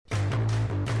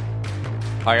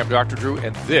Hi, I'm Dr. Drew,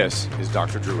 and this is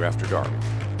Dr. Drew After Dark.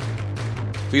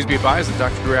 Please be advised that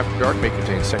Dr. Drew After Dark may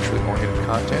contain sexually oriented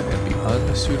content and be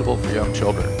unsuitable for young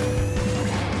children. Hey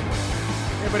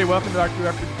everybody, welcome to Dr. Drew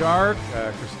After Dark.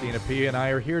 Christina P. and I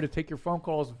are here to take your phone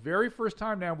calls. Very first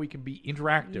time now we can be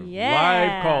interactive. Yeah.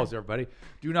 Live calls, everybody.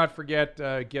 Do not forget,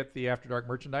 get the After Dark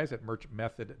merchandise at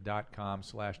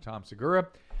merchmethod.com/Tom Segura.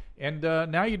 And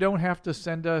now you don't have to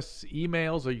send us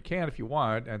emails, or you can if you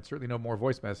want, and certainly no more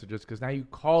voice messages, because now you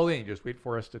call in. You just wait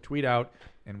for us to tweet out,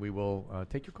 and we will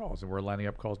take your calls. And we're lining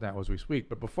up calls now as we speak.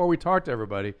 But before we talk to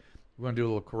everybody, we're going to do a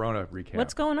little Corona recap.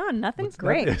 What's going on? Nothing's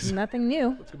great. Nothing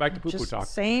new. Let's go back to poo-poo Just talk.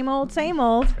 Same old, same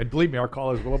old. And believe me, our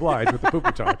callers will oblige with the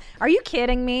poo-poo talk. Are you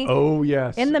kidding me? Oh,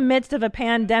 yes. In the midst of a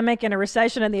pandemic and a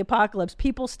recession and the apocalypse,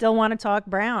 people still want to talk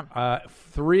brown.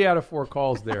 3 out of 4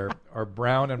 calls there are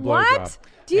brown and blowjob. What?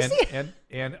 Do you see?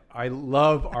 And I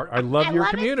love your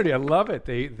community. I love it.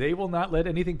 They will not let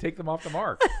anything take them off the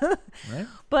mark. Right?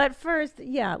 But first,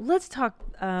 let's talk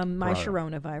my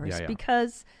coronavirus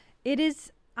because it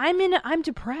is. I'm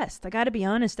depressed. I got to be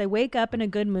honest. I wake up in a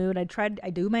good mood. I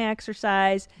do my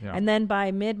exercise, and then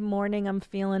by mid-morning, I'm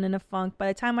feeling in a funk. By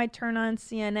the time I turn on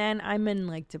CNN, I'm in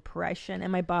like depression,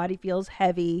 and my body feels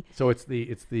heavy. So it's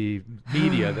the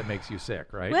media that makes you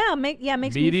sick, right? Well, makes media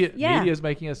me. Yeah. Media is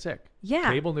making us sick.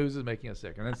 Yeah. Cable news is making us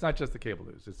sick, and it's not just the cable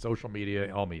news. It's social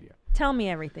media, all media. Tell me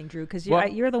everything, Drew, because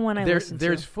you're the one I listen to.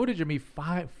 There's footage of me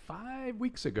five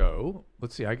weeks ago.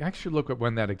 Let's see. I actually look at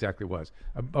when that exactly was.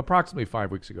 Approximately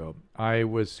 5 weeks ago, I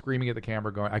was screaming at the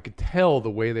camera going, I could tell the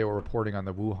way they were reporting on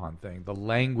the Wuhan thing, the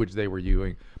language they were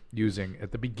using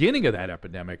at the beginning of that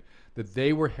epidemic, that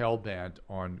they were hell-bent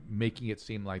on making it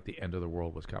seem like the end of the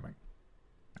world was coming.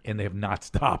 And they have not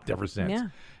stopped ever since. Yeah.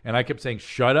 And I kept saying,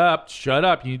 shut up.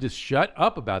 You need to shut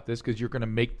up about this because you're going to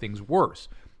make things worse.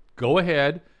 Go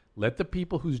ahead. Let the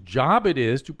people whose job it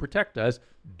is to protect us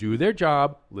do their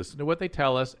job, listen to what they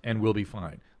tell us, and we'll be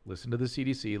fine. Listen to the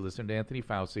CDC, listen to Anthony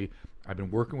Fauci. I've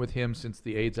been working with him since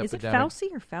the AIDS epidemic. Is it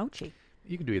Fauci or Fauci?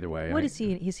 You can do either way. What is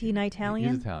he? Is he an Italian?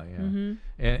 He's Italian,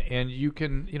 yeah. Mm-hmm. And you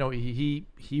can,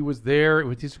 he was there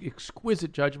with his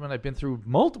exquisite judgment. I've been through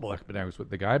multiple epidemics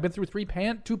with the guy. I've been through 2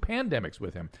 pandemics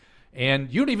with him.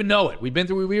 And you don't even know it. We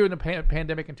were in a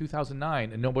pandemic in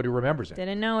 2009, and nobody remembers it.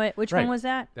 Didn't know it. Which one was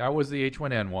that? That was the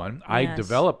H1N1. Yes. I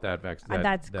developed that vaccine.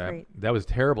 That's great. That was a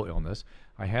terrible illness.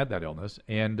 I had that illness,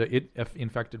 and it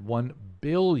infected 1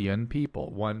 billion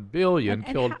people. 1 billion,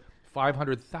 killed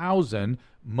 500,000,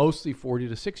 mostly 40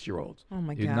 to 6-year-olds. Oh,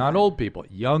 my God. Not old people,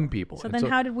 young people. So then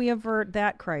how did we avert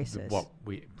that crisis? Well,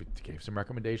 we gave some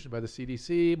recommendations by the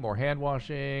CDC, more hand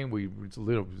washing, we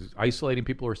isolating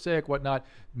people who are sick, whatnot.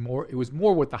 It was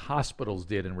more what the hospitals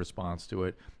did in response to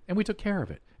it, and we took care of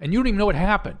it. And you don't even know what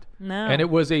happened. No. And it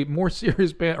was a more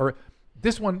serious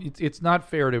this one, it's not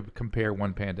fair to compare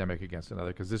one pandemic against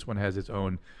another because this one has its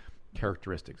own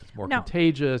characteristics. It's more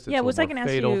contagious. It's was I going to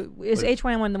ask you, is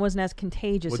H1N1 wasn't as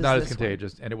contagious? Was not as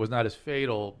contagious, and it was not as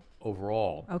fatal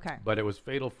overall. Okay. But it was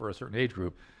fatal for a certain age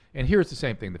group. And here's the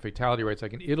same thing. The fatality rates,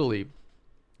 like in Italy,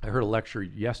 I heard a lecture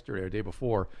yesterday or the day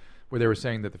before where they were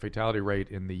saying that the fatality rate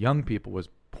in the young people was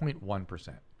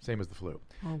 0.1%, same as the flu.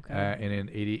 Okay. And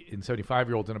in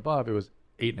 75-year-olds and above, it was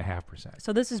 8.5%.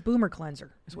 So this is boomer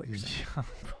cleanser, is what you're saying.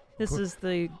 This is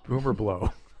the boomer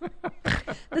blow.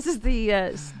 This is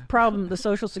the problem, the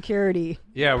Social Security.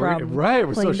 Yeah, right.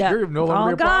 With Social Security, no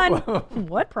longer a problem.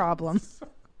 What problem?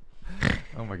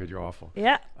 Oh my God, you're awful.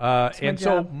 Yeah. And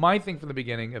so my thing from the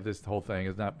beginning of this whole thing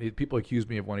is not. People accuse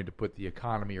me of wanting to put the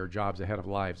economy or jobs ahead of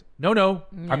lives. No.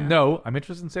 I'm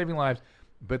interested in saving lives,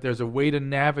 but there's a way to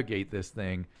navigate this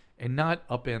thing and not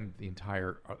upend the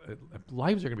entire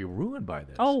lives are going to be ruined by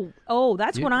this.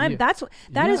 That's what I'm.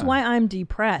 That is why I'm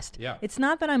depressed. Yeah. It's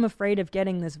not that I'm afraid of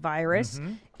getting this virus.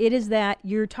 Mm-hmm. It is that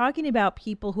you're talking about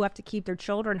people who have to keep their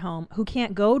children home, who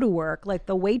can't go to work, like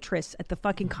the waitress at the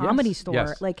fucking comedy store.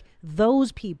 Yes. Like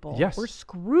those people. Yes. We're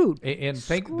screwed. And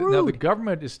now the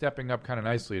government is stepping up kind of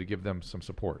nicely to give them some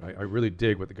support. I really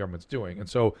dig what the government's doing, and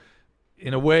so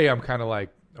in a way, I'm kind of like,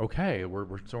 okay,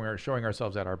 we're showing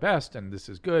ourselves at our best, and this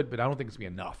is good, but I don't think it's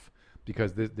going to be enough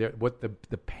because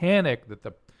the panic that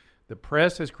the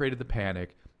press has created, the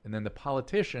panic, and then the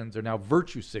politicians are now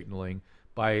virtue signaling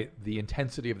by the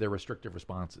intensity of their restrictive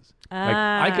responses. Like,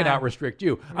 I can out-restrict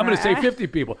you. I'm going to say 50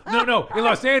 people. No. In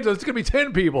Los Angeles, it's going to be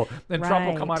 10 people. Then Trump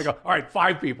will come out and go, all right,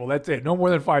 5 people. That's it. No more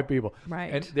than 5 people.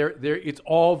 Right. And it's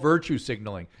all virtue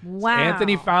signaling. Wow.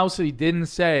 Anthony Fauci didn't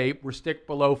say we're stick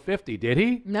below 50, did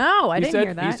he? No, I didn't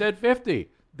hear that. He said 50.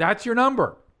 That's your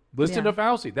number. Listen to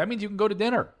Fauci. That means you can go to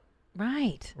dinner.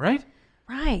 Right. Right?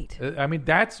 Right. I mean,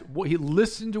 that's what he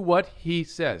listened to what he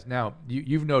says. Now,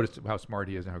 you've noticed how smart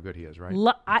he is and how good he is, right?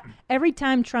 Every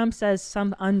time Trump says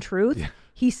some untruth,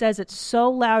 he says it so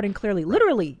loud and clearly. Right.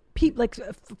 Literally,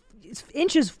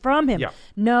 inches from him. Yeah.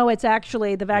 No, it's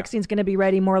actually the vaccine's going to be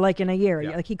ready more like in a year.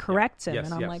 Like he corrects him,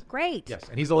 and I'm like, great. Yes,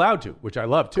 and he's allowed to, which I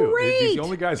love too. Great. He's the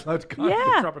only guy who's allowed to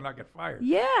contradict Trump and not get fired.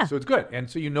 Yeah. So it's good, and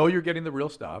so you're getting the real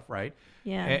stuff, right?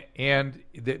 Yeah.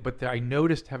 But I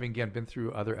noticed, having again been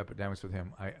through other epidemics with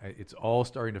him, it's all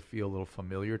starting to feel a little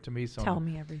familiar to me. So tell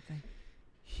me everything.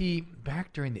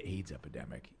 Back during the AIDS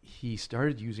epidemic, he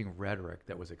started using rhetoric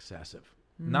that was excessive.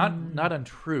 Not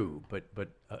untrue, but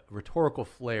rhetorical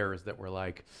flares that were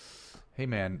like, hey,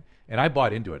 man, and I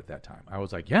bought into it at that time. I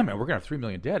was like, yeah, man, we're going to have 3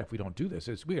 million dead if we don't do this.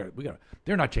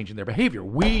 They're not changing their behavior.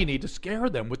 We need to scare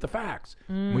them with the facts.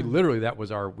 We literally,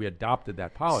 we adopted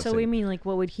that policy. So we mean, like,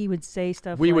 he would say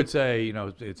stuff we would say,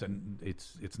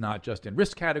 it's not just in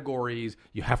risk categories.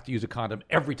 You have to use a condom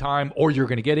every time or you're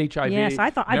going to get HIV. Yes,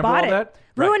 I thought Remember I bought all it. That?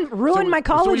 Ruined my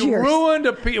college years.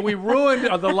 We ruined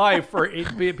the life for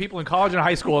people in college and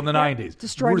high school in the 90s.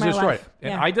 Destroyed my life.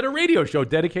 And I did a radio show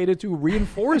dedicated to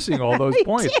reinforcing all those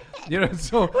points.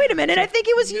 So wait a minute, I think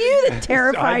it was you that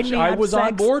terrified me. I was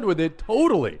on board with it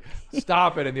totally.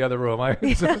 Stop it in the other room.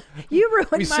 You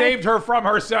ruined We saved her from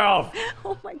herself.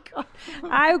 Oh my God.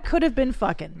 I could have been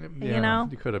fucking,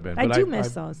 You could have been. I do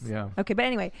miss those. Yeah. Okay, but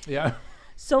anyway. Yeah.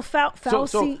 So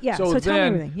Fauci, so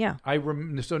tell me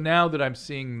everything. So now that I'm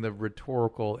seeing the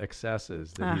rhetorical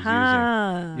excesses that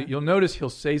he's using, you'll notice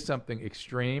he'll say something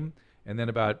extreme, and then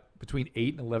about between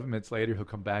 8 and 11 minutes later, he'll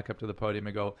come back up to the podium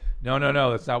and go, no,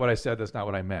 that's not what I said. That's not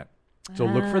what I meant. So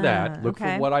look for that. Look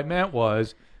for what I meant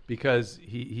was, because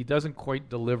he doesn't quite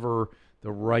deliver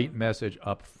the right message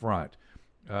up front.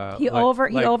 He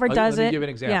overdoes it. Let me give an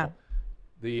example.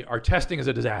 Yeah. Our testing is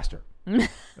a disaster. Okay,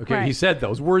 right. He said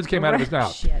those words came out of his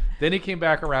mouth. Shit. Then he came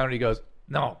back around and he goes,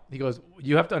 no. He goes,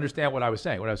 you have to understand what I was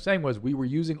saying. What I was saying was we were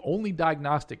using only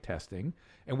diagnostic testing,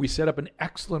 and we set up an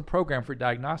excellent program for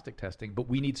diagnostic testing, but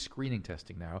we need screening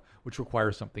testing now, which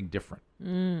requires something different.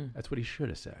 That's what he should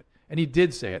have said. And he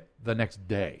did say it the next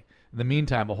day. In the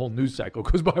meantime, a whole news cycle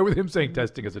goes by with him saying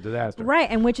testing is a disaster. Right,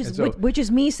 and which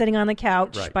is me sitting on the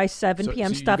couch by 7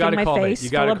 p.m. stuffing my face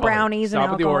full of brownies and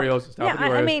alcohol. Stop with the Oreos.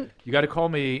 I mean, you got to call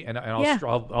me, and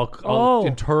I'll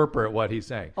interpret what he's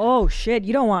saying. Oh shit!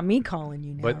 You don't want me calling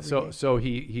you now. But so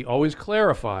he always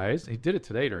clarifies. He did it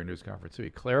today during news conference too. He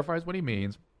clarifies what he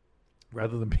means,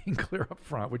 rather than being clear up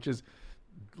front, which is.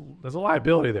 There's a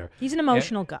liability there. He's an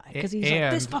emotional guy because he's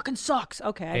like, this fucking sucks.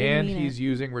 Okay, I didn't mean he's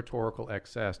using rhetorical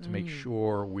excess to make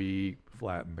sure we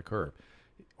flatten the curve.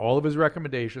 All of his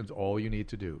recommendations, all you need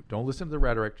to do. Don't listen to the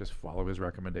rhetoric, just follow his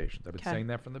recommendations. I've been saying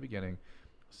that from the beginning.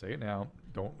 I'll say it now.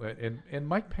 And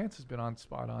Mike Pence has been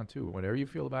spot on too. Whatever you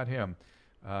feel about him,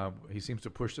 he seems to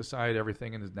push aside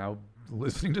everything and is now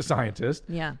listening to scientists.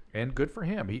 Yeah, and good for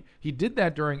him. He did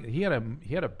that during he had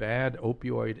a bad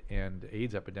opioid and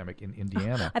AIDS epidemic in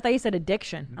Indiana. I thought you said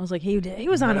addiction. I was like, he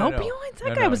was on opioids.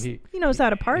 That guy was he knows how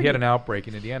to party. He had an outbreak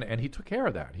in Indiana, and he took care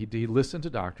of that. He listened to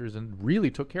doctors and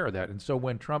really took care of that. And so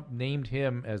when Trump named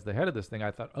him as the head of this thing, I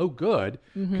thought, oh, good,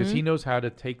 because he knows how to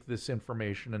take this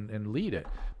information and lead it,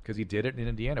 because he did it in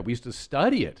Indiana. We used to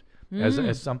study it.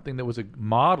 As something that was a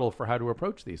model for how to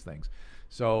approach these things.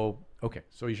 So, okay.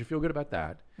 So you should feel good about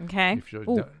that. Okay.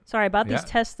 Sorry, about these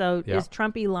tests, though. Yeah. Is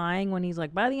Trumpy lying when he's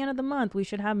like, by the end of the month, we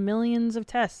should have millions of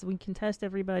tests. We can test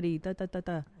everybody.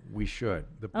 We should.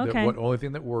 The only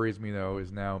thing that worries me, though,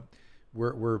 is now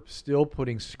we're still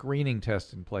putting screening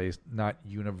tests in place, not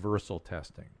universal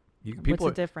testing. What's the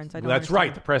difference? That's understand.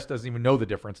 Right. The press doesn't even know the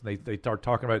difference. And they start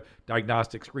talking about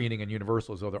diagnostic screening and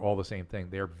universal as though they're all the same thing.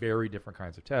 They are very different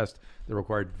kinds of tests. They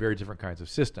require very different kinds of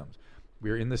systems.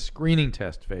 We're in the screening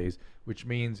test phase, which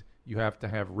means you have to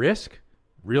have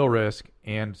real risk,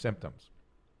 and symptoms.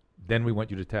 Then we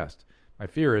want you to test. My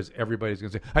fear is everybody's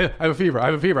going to say, I have a fever. I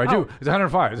do. It's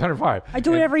 105. It's 105. I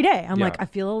do it every day. I'm like, I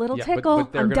feel a little tickle.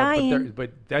 I'm dying.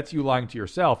 But that's you lying to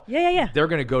yourself. Yeah. They're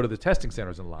going to go to the testing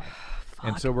centers and lie.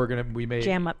 And so we may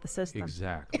jam up the system.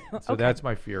 Exactly. So that's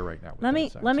my fear right now. Let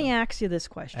me ask you this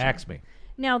question. Ask me.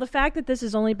 Now, the fact that this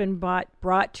has only been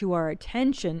brought to our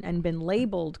attention and been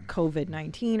labeled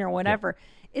COVID-19 or whatever,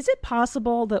 is it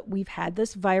possible that we've had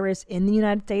this virus in the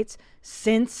United States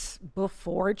since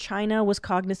before China was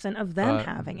cognizant of them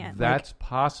having it? That's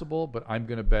possible, but I'm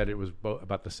going to bet it was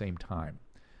about the same time.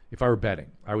 If I were betting,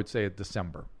 I would say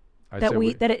December.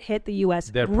 That it hit the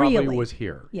U.S. That really? Probably was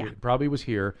here. Yeah. It probably was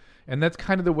here. And that's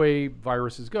kind of the way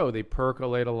viruses go. They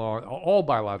percolate along. All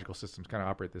biological systems kind of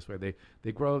operate this way.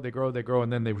 They grow,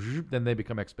 and then they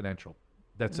become exponential.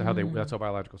 That's how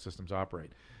biological systems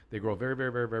operate. They grow very,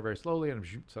 very, very, very, very slowly, and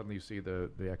suddenly you see the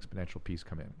exponential piece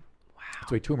come in. Wow. It's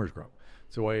the way tumors grow.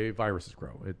 It's the way viruses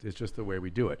grow. It's just the way we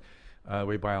do it. The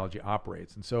way biology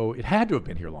operates. And so it had to have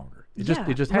been here longer. It just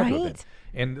had to have been.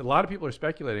 And a lot of people are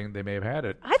speculating they may have had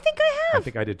it. I think I have. I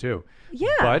think I did too. Yeah.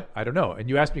 But I don't know. And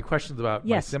you asked me questions about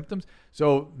my symptoms.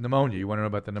 So pneumonia. You want to know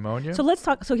about the pneumonia? So let's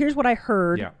talk. So here's what I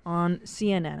heard on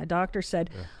CNN. A doctor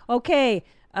said, okay,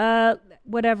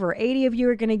 whatever, 80 of you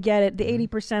are going to get it, the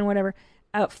 80%, whatever.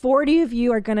 40 of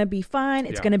you are going to be fine.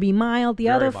 It's going to be mild. The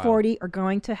other 40 are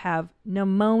going to have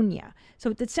pneumonia.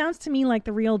 So it sounds to me like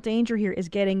the real danger here is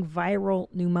getting viral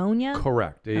pneumonia.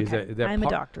 Correct. Okay. I'm a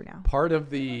doctor now. Part of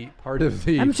the.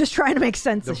 I'm just trying to make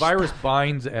sense. The virus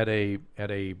binds at a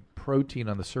protein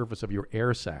on the surface of your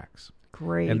air sacs.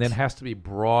 Great. And then has to be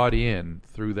brought in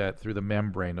through the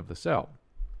membrane of the cell.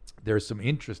 There's some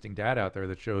interesting data out there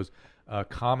that shows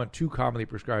two commonly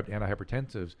prescribed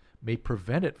antihypertensives may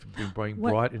prevent it from being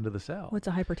brought into the cell. What's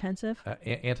a hypertensive?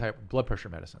 Anti-blood pressure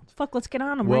medicines. Fuck, let's get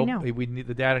on them right now.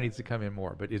 The data needs to come in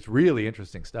more, but it's really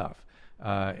interesting stuff.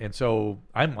 And so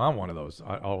I'm on one of those.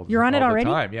 You're on it already?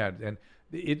 All the time, yeah. And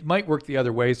it might work the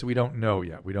other way, so we don't know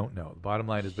yet. We don't know. The bottom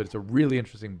line is, but it's a really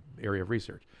interesting area of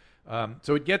research.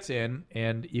 So it gets in,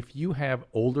 and if you have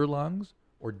older lungs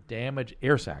or damaged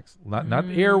air sacs, not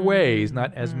airways,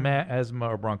 not asthma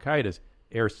or bronchitis,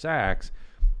 air sacs,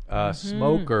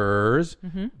 smokers,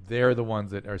 they're the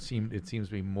ones that it seems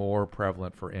to be more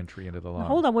prevalent for entry into the lung.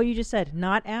 Hold on, what you just said,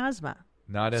 not asthma.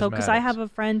 Not so because I have a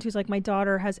friend who's like, my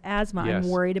daughter has asthma. Yes. I'm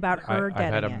worried about her getting it.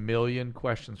 I've had a million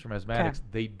questions from asthmatics. Okay.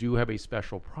 They do have a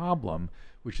special problem,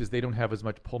 which is they don't have as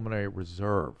much pulmonary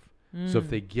reserve. So if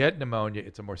they get pneumonia,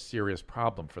 it's a more serious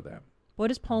problem for them. What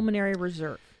is pulmonary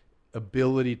reserve?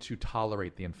 Ability to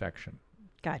tolerate the infection.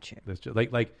 Gotcha. That's just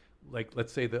like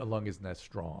let's say the lung isn't as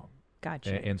strong.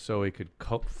 Gotcha. And so it could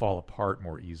fall apart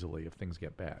more easily if things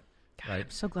get bad. God, right? I'm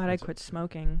so glad I quit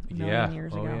smoking a million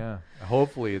years ago. Yeah.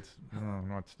 Hopefully it's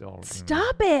not still.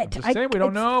 Stop it! I'm just saying we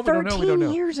don't know.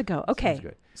 13 years ago. Okay.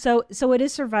 So it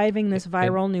is surviving this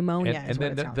viral pneumonia. And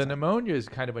then the pneumonia is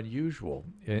kind of unusual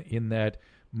in that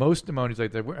most pneumonias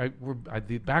like that.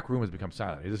 The back room has become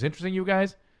silent. Is this interesting, you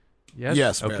guys? Yes.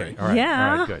 Yes. Okay. Very. All right.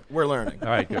 Yeah. All right. Good. We're learning. All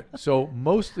right. Good. So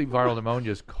mostly viral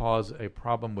pneumonias cause a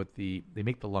problem with they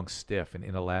make the lung stiff and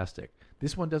inelastic.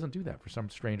 This one doesn't do that for some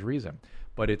strange reason,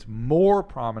 but it more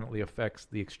prominently affects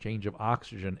the exchange of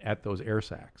oxygen at those air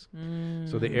sacs.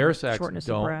 So the air sacs because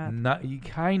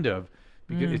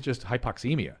it's just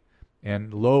hypoxemia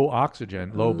and low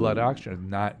blood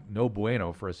oxygen is no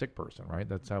bueno for a sick person, right?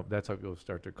 That's how you'll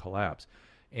start to collapse.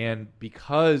 And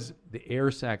because the air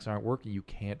sacs aren't working, you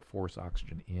can't force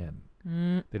oxygen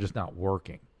in. They're just not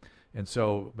working. And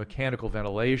so mechanical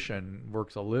ventilation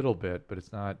works a little bit, but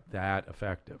it's not that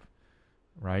effective,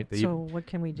 right? So what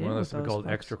can we do? One of those called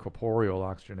extracorporeal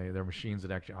oxygenate. They're machines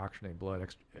that actually oxygenate blood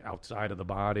outside of the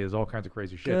body. There's all kinds of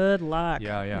crazy shit. Good luck.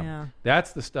 Yeah.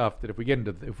 That's the stuff that if we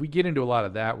get into a lot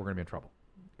of that, we're going to be in trouble.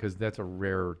 Because that's a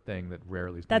rare thing that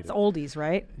rarely is needed. That's oldies,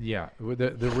 right? Yeah.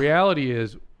 The reality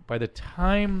is, by the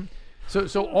time,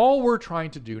 so all we're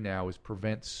trying to do now is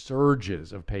prevent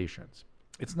surges of patients.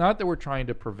 It's not that we're trying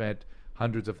to prevent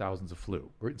hundreds of thousands of flu.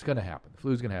 It's going to happen. The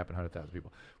flu is going to happen, 100,000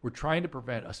 people. We're trying to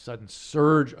prevent a sudden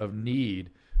surge of need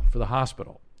for the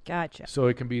hospital. Gotcha. So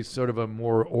it can be sort of a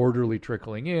more orderly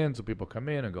trickling in, so people come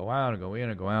in and go out and go in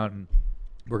and go out, and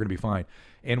we're going to be fine.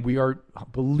 And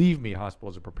believe me,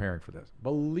 hospitals are preparing for this.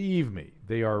 Believe me,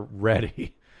 they are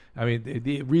ready. I mean,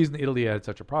 the reason Italy had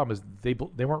such a problem is they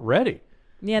weren't ready.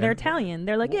 Yeah, they're Italian.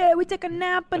 They're like, we take a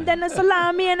nap and then a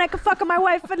salami and I can fuck with my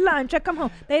wife at lunch. I come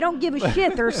home. They don't give a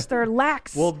shit. They're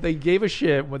lax. Well, they gave a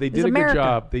shit when they did a good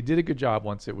job. They did a good job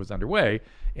once it was underway,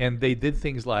 and they did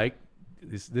things like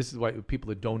this is why people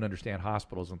that don't understand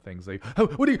hospitals and things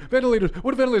ventilators? What are ventilators?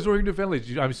 What are we going to do ventilators?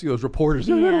 You see those reporters.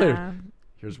 Yeah.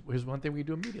 Here's one thing we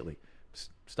do immediately.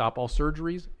 Stop all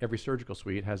surgeries. Every surgical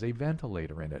suite has a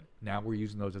ventilator in it. Now we're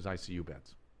using those as ICU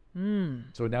beds.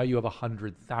 So now you have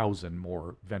 100,000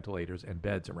 more ventilators and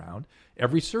beds around.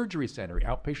 Every surgery center,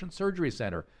 outpatient surgery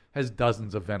center, has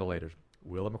dozens of ventilators.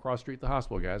 Wheel them across the street to the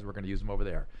hospital, guys. We're going to use them over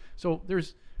there. So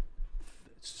there's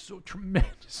so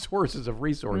tremendous sources of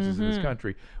resources in this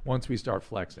country once we start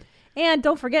flexing. And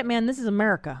don't forget, man, this is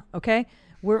America, okay?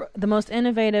 We're the most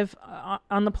innovative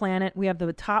on the planet. We have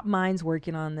the top minds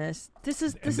working on this. This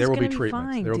is going to be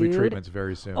fine, There will be treatments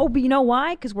very soon. Oh, but you know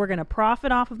why? Because we're going to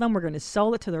profit off of them. We're going to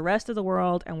sell it to the rest of the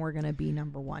world, and we're going to be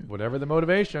number one. Whatever the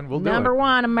motivation, we'll do it. Number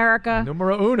one, America.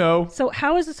 Numero uno. So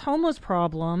how is this homeless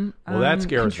problem that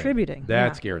scares contributing? Me.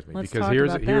 That scares me. Because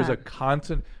here's a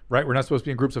constant. Right, we're not supposed to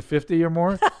be in groups of 50 or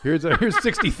more. Here's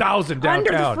 60,000 downtown.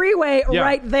 Under the freeway,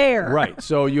 right there. Right,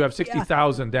 so you have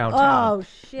 60,000 downtown. Oh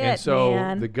shit! And so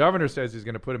man. the governor says he's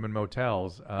going to put them in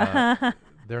motels.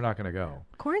 They're not going to go.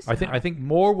 Of course, I think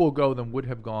more will go than would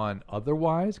have gone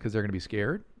otherwise because they're going to be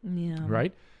scared. Yeah.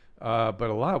 Right. But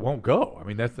a lot won't go. I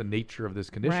mean, that's the nature of this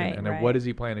condition. Right, and then what is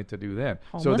he planning to do then?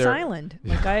 Homeless island,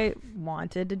 like I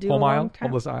wanted to do.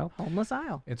 Homeless isle. Homeless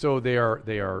isle. And so they are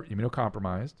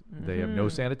immunocompromised. Mm-hmm. They have no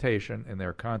sanitation, and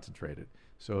they're concentrated.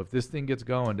 So if this thing gets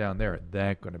going down there,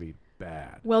 that's going to be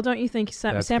bad. Well, don't you think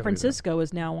San Francisco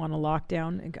is now on a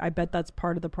lockdown? I bet that's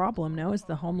part of the problem. No, is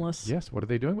the homeless? Yes. What are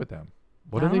they doing with them?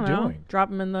 What are they doing? Drop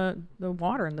them in the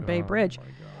water in the Bay Bridge. Oh my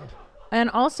God. And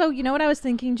also, you know what I was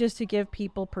thinking, just to give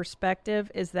people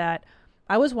perspective, is that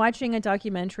I was watching a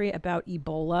documentary about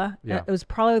Ebola. Yeah. It was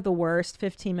probably the worst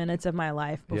 15 minutes of my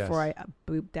life before I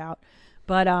booped out.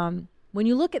 But when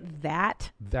you look at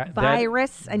that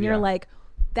virus and you're like,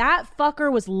 that fucker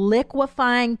was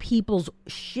liquefying people's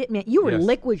shit, man. You were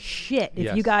liquid shit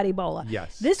if you got Ebola.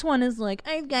 Yes. This one is like,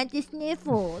 I've got the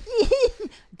sniffles.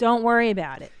 Don't worry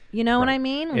about it. You know what I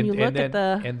mean? When you look at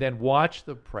the... And then watch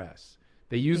the press.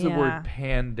 They use the word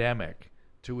pandemic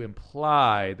to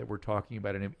imply that we're talking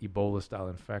about an Ebola-style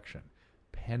infection.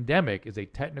 Pandemic is a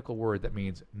technical word that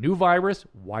means new virus,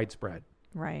 widespread.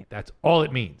 Right. That's all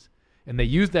it means. And they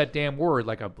use that damn word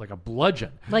like a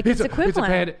bludgeon. Like it's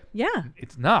equivalent.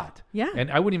 It's not. Yeah. And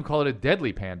I wouldn't even call it a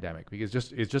deadly pandemic because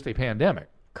it's just a pandemic.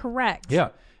 Correct.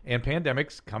 Yeah. And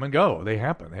pandemics come and go. They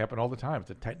happen. They happen all the time.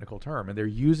 It's a technical term. And they're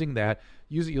using that.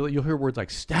 You'll hear words like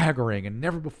staggering and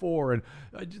never before. And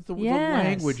the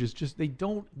language is just, they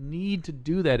don't need to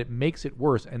do that. It makes it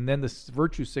worse. And then the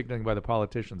virtue signaling by the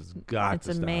politicians has got to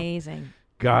stop. It's amazing.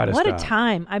 Gotta what stop. A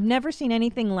time. I've never seen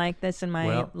anything like this in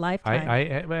my lifetime.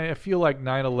 I feel like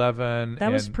 9/11.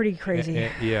 That was pretty crazy.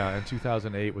 And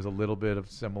 2008 was a little bit of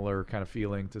similar kind of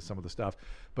feeling to some of the stuff.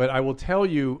 But I will tell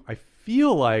you, I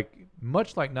feel like,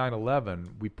 much like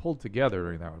 9/11, we pulled together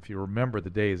during that one. If you remember the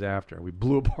days after, we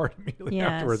blew apart immediately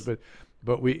afterwards.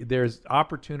 But there's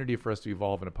opportunity for us to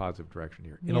evolve in a positive direction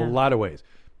here in a lot of ways.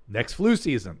 Next flu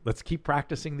season, let's keep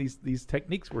practicing these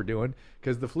techniques we're doing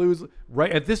because the flu's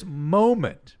right at this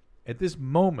moment. At this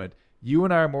moment, you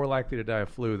and I are more likely to die of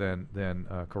flu than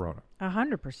corona.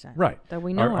 100%. Right. That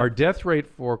we know. Our death rate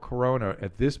for corona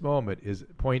at this moment is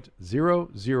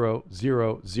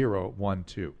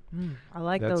 0.00012. I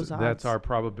like those odds. That's our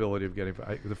probability of getting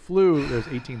the flu. There's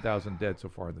 18,000 dead so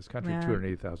far in this country,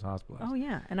 280,000 hospitalized. Oh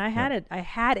yeah, and I had it. I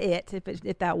had it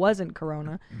if that wasn't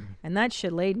corona, and that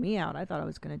shit laid me out. I thought I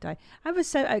was going to die. I have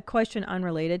a question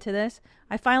unrelated to this.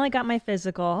 I finally got my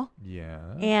physical. Yeah.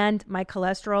 And my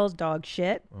cholesterol is dog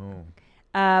shit. Oh.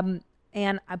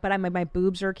 But my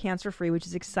boobs are cancer free, which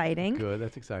is exciting. Good,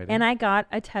 that's exciting. And I got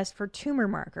a test for tumor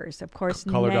markers, of course.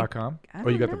 Color.com. Oh,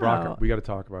 you got the BRCA. We got to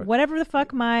talk about it. Whatever the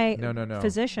fuck my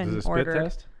physician ordered. Is it a spit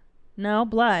test? No,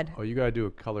 blood. Oh, you got to do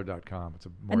a color.com. It's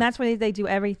and that's where they do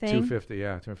everything. $250,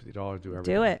 yeah, $250 do everything.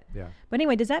 Do it. Yeah. But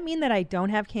anyway, does that mean that I don't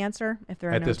have cancer if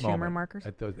there are no tumor markers?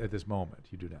 At this moment,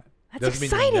 you do not. That's doesn't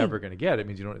exciting. mean you're never going to get it. It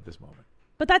means you don't at this moment.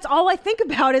 But that's all I think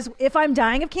about is if I'm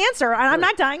dying of cancer. And I'm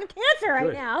not dying of cancer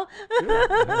right now.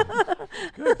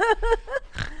 Good.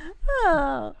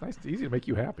 Nice, easy to make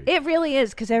you happy. It really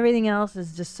is, because everything else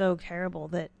is just so terrible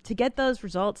that to get those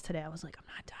results today, I was like, I'm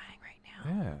not dying right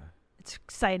now. Yeah. It's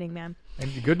exciting, man.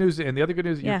 And the good news, and the other good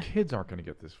news, your kids aren't going to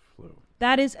get this flu.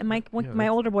 That is, and my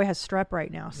older boy has strep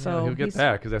right now, so he'll get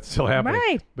that because that's still happening.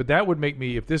 Right. But that would make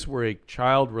me, if this were a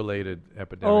child-related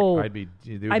epidemic, I'd be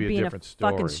a different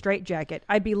story. Fucking straitjacket.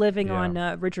 I'd be living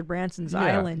on Richard Branson's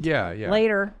island. Yeah.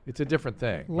 Later. It's a different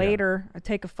thing. Later, I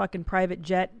take a fucking private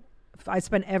jet. I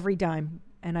spend every dime,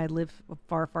 and I live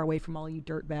far, far away from all you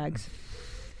dirt bags.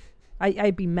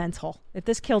 I'd be mental if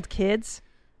this killed kids.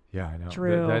 Yeah, I know.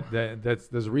 True.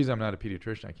 There's a reason I'm not a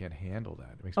pediatrician. I can't handle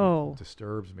that. It makes me,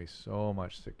 disturbs me so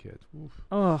much, sick kids. Oof.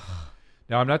 Oh.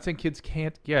 Now, I'm not saying kids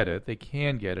can't get it. They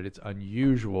can get it. It's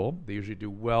unusual. They usually do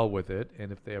well with it.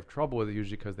 And if they have trouble with it,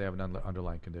 usually because they have an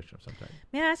underlying condition of some type.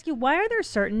 May I ask you, why are there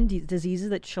certain diseases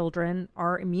that children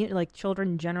are immune, like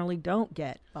children generally don't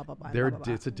get? Blah, blah, blah,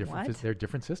 It's a different, they're a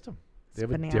different system. They have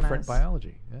bananas. a different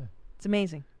biology. Yeah. It's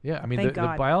amazing. Yeah, I mean,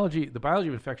 the biology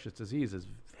of infectious disease is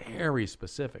very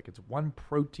specific. It's one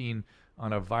protein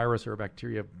on a virus or a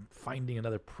bacteria finding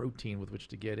another protein with which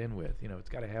to get in with. It's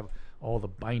got to have all the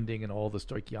binding and all the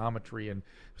stoichiometry and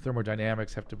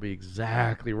thermodynamics have to be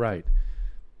exactly right.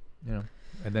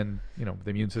 And then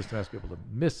the immune system has to be able to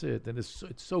miss it. And it's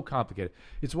so complicated.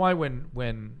 It's why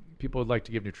when people would like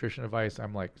to give nutrition advice,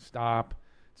 I'm like, stop.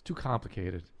 It's too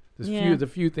complicated. There's the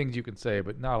few things you can say,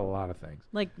 but not a lot of things.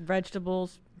 Like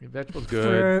vegetables. Vegetables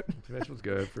good. Vegetables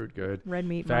good. Fruit good. Red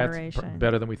meat Fat's moderation.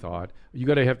 Better than we thought. You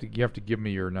have to give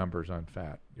me your numbers on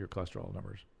fat, your cholesterol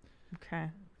numbers. Okay,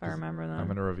 if I remember them. I'm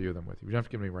going to review them with you. You don't have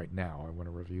to give me right now. I want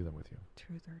to review them with you.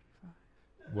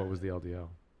 235. What was the LDL?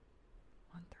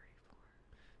 134.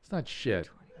 It's not shit.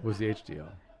 What was the HDL?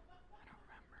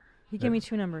 He gave me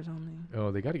 2 numbers only.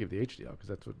 Oh, they got to give the HDL because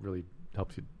that's what really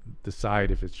helps you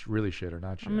decide if it's really shit or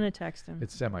not shit. I'm going to text him.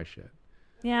 It's semi-shit.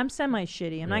 Yeah, I'm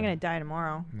semi-shitty. I'm not going to die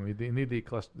tomorrow. You need the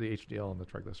HDL and the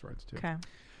triglycerides too. Okay.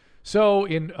 So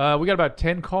we got about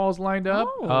 10 calls lined up.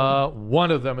 Oh.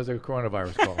 One of them is a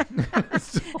coronavirus call.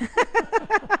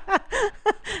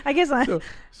 I guess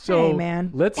So hey,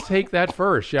 man. Let's take that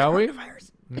first, shall we?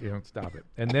 You don't stop it.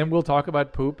 And then we'll talk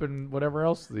about poop and whatever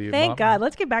else. Thank God.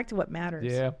 Let's get back to what matters.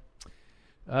 Yeah.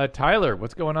 Tyler,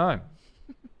 what's going on?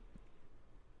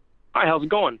 Hi, how's it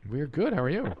going? We're good. How are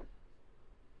you?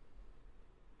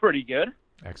 Pretty good.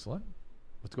 Excellent.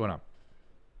 What's going on?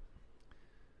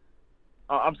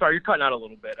 I'm sorry, you're cutting out a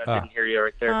little bit. I didn't hear you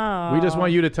right there. Oh. We just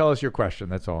want you to tell us your question.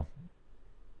 That's all.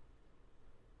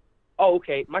 Oh,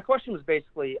 okay. My question was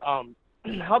basically,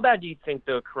 how bad do you think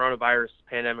the coronavirus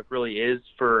pandemic really is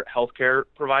for healthcare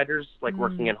providers, like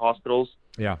working in hospitals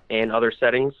and other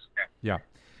settings? Yeah.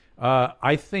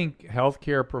 I think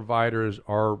healthcare providers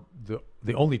are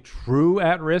the only true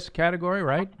at-risk category,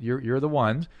 right? You're the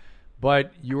ones.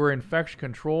 But your infection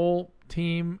control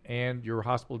team and your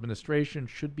hospital administration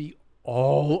should be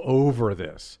all over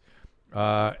this.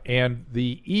 And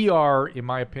the ER, in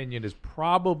my opinion, is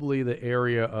probably the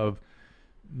area of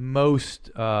most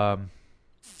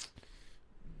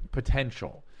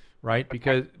potential, right?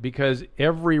 Because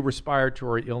every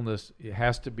respiratory illness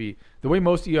has to be the way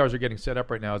most ERs are getting set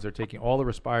up right now is they're taking all the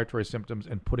respiratory symptoms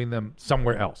and putting them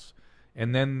somewhere else.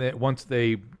 And then once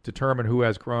they determine who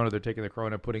has corona, they're taking the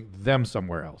corona and putting them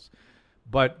somewhere else.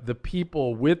 But the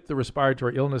people with the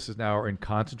respiratory illnesses now are in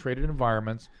concentrated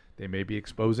environments. They may be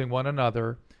exposing one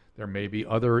another. There may be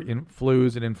other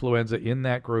flus and influenza in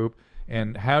that group.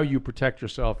 And how you protect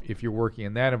yourself if you're working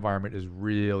in that environment is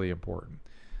really important.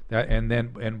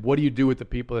 And what do you do with the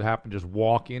people that happen to just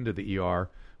walk into the ER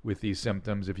with these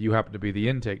symptoms if you happen to be the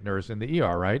intake nurse in the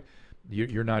ER, right?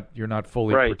 You're not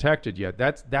fully protected yet.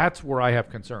 That's where I have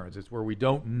concerns. It's where we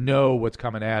don't know what's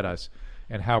coming at us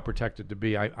and how protected to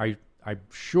be. I'm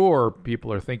sure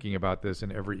people are thinking about this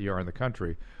in every ER in the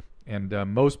country, and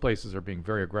most places are being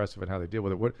very aggressive in how they deal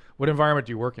with it. What environment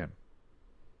do you work in?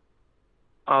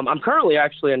 I'm currently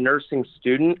actually a nursing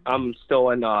student. I'm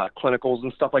still in clinicals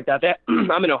and stuff like that.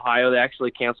 I'm in Ohio. They actually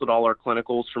canceled all our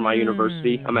clinicals for my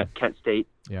university. I'm at Kent State.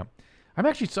 Yeah. I'm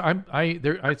actually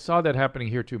I saw that happening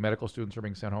here too. Medical students are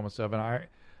being sent home and stuff, and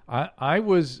I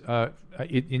was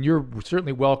and you're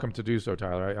certainly welcome to do so,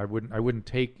 Tyler. I wouldn't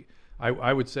take.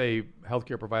 I would say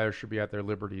healthcare providers should be at their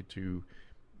liberty to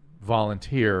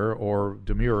volunteer or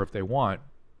demur if they want,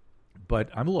 but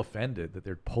I'm a little offended that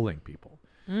they're pulling people.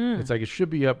 It's like it should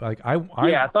be up. Like I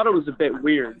thought it was a bit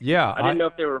weird. Yeah, I didn't know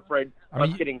if they were afraid of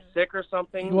us getting sick or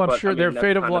something. Well, I'm sure they're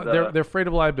afraid of they're afraid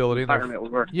of liability.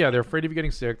 Yeah, they're afraid of you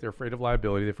getting sick. They're afraid of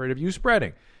liability. They're afraid of you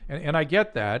spreading. And I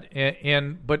get that.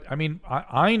 But I mean,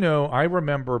 I know. I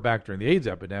remember back during the AIDS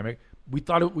epidemic, we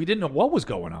didn't know what was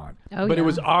going on. It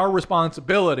was our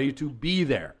responsibility to be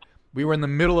there. We were in the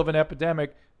middle of an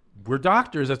epidemic. We're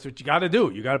doctors. That's what you got to do.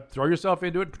 You got to throw yourself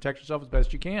into it, protect yourself as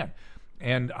best you can.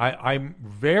 And I'm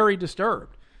very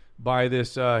disturbed by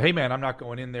this, hey, man, I'm not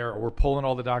going in there, or we're pulling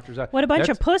all the doctors out. What a bunch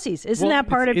of pussies. Isn't that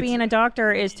part of being a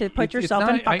doctor is to put yourself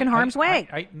in fucking harm's way?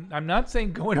 I'm not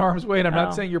saying go in harm's way, and I'm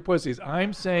not saying you're pussies.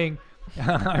 I'm saying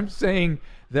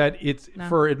that it's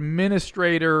for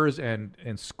administrators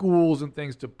and schools and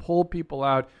things to pull people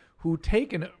out who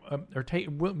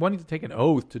wanting to take an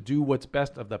oath to do what's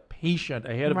best of the patient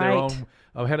ahead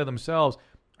of themselves.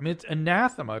 I mean, it's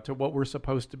anathema to what we're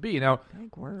supposed to be. Now,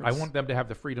 I want them to have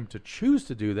the freedom to choose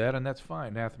to do that, and that's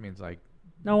fine. Anathema means like...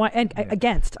 No,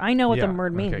 against. I know what the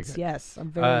word means. Okay, yes, I'm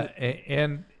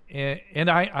very... And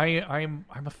I'm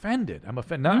offended. I'm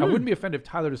offended. I wouldn't be offended if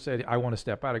Tyler just said, I want to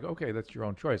step out. I go, okay, that's your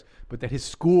own choice. But that his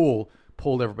school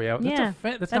pulled everybody out. Yeah,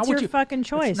 that's not your fucking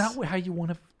choice. That's not how you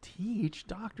want to teach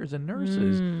doctors and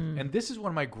nurses. And this is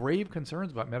one of my grave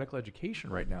concerns about medical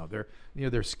education right now.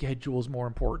 Their schedule is more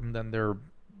important than their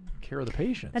care of the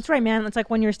patients. That's right, man. It's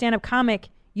like when you're a stand-up comic,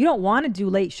 you don't want to do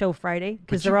late show Friday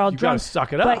because they're all drunk. You gotta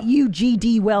suck it up. But you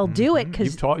GD well do it because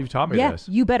you've taught me this.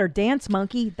 You better dance,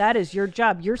 monkey. That is your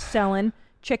job. You're selling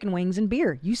chicken wings and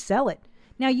beer. You sell it.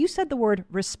 Now, you said the word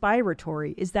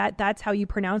respiratory. That's how you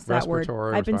pronounce that word?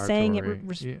 I've been saying it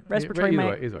respiratory.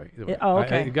 Either way. Oh,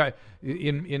 okay.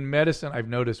 In medicine, I've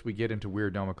noticed we get into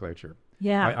weird nomenclature.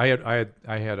 Yeah.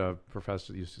 I had a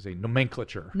professor that used to say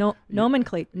nomenclature.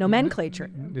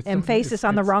 Nomenclature. Emphasis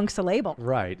on the wrong syllable.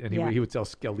 Right. And he would sell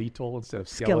skeletal instead of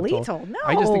skeletal. Skeletal. No.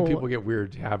 I just think people get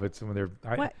weird habits when they're...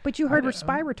 What? But you heard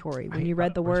respiratory when you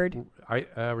read the word.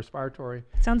 Respiratory.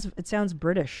 It sounds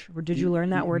British. Or did you learn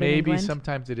that word in England? Maybe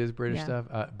sometimes it is British stuff.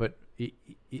 But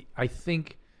I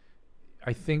think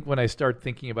when I start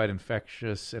thinking about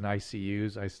infectious and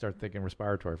ICUs, I start thinking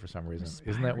respiratory for some reason.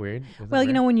 Isn't that weird?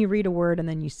 When you read a word and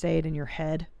then you say it in your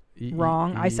head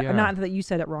wrong. Not that you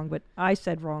said it wrong, but I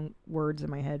said wrong words in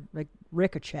my head, like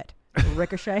ricochet.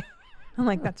 I'm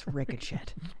like, that's ricochet.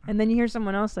 And then you hear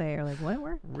someone else say it, you're like, what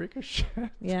word? Ricochet?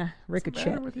 Yeah, ricochet. What's the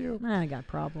matter with you? I got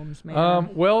problems, man.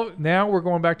 Well, now we're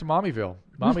going back to Mommyville.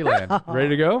 Mommyland. Ready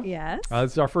to go? Yes.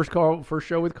 This is our first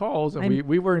show with calls, and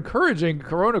we were encouraging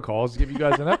Corona calls to give you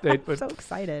guys an update. But so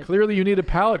excited. Clearly you need a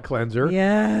palate cleanser.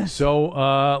 Yes.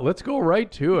 So let's go right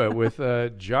to it with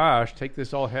Josh. Take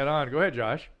this all head on. Go ahead,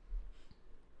 Josh.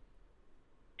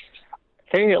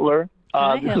 Hey, Hitler.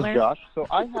 Hi, this Hitler. is Josh. So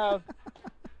I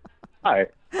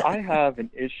have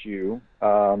an issue.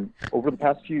 Over the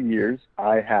past few years,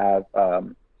 I have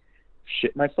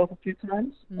shit myself a few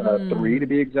times, 3 to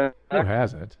be exact. Who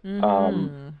hasn't?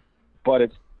 But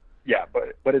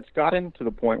it's gotten to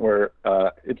the point where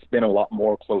it's been a lot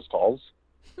more close calls,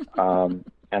 and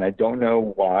I don't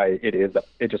know why it is that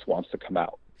it just wants to come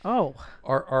out. Oh,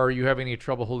 are you having any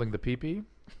trouble holding the pee-pee?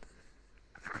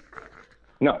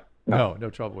 No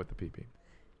trouble with the pee-pee.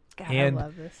 God, and I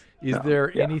love this. Is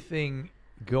there anything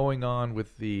going on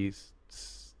with the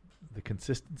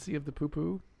consistency of the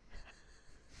poo-poo?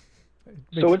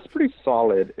 So it's pretty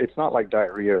solid. It's not like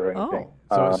diarrhea or anything.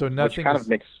 So nothing which kind of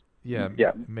makes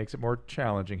makes it more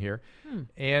challenging here.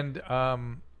 And are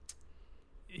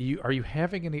you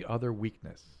having any other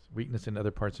weakness in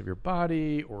other parts of your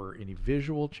body or any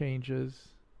visual changes?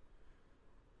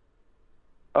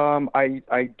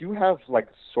 I do have like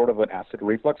sort of an acid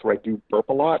reflux where I do burp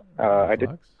a lot. I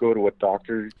did go to a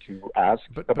doctor to ask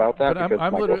about that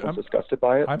because my girlfriend was disgusted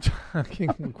by it. I'm talking,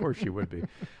 of course you would be.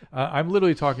 I'm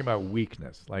literally talking about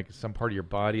weakness, like some part of your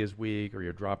body is weak, or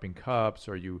you're dropping cups,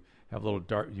 or you have a little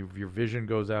dark. Your vision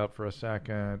goes out for a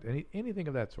second. Anything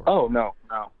of that sort. Oh no,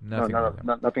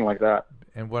 nothing like that.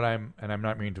 And I'm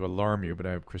not meaning to alarm you,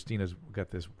 but Christina's got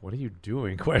this. What are you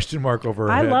doing? Question mark over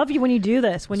her head. I love you when you do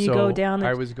this. When you go down.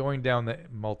 I was going down the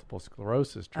multiple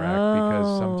sclerosis track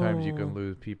because sometimes you can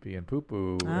lose pee-pee and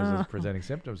poo-poo as presenting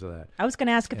symptoms of that. I was going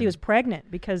to ask if he was pregnant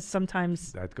because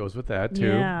sometimes that goes with that too.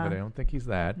 Yeah. But I don't think he's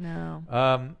that. No.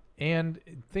 And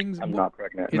things. I'm not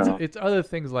pregnant. It's other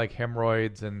things like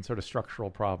hemorrhoids and sort of structural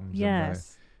problems.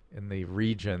 Yes. In the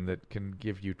region that can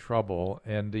give you trouble,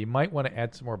 and you might want to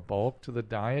add some more bulk to the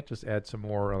diet. Just add some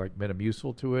more like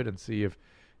Metamucil to it, and see if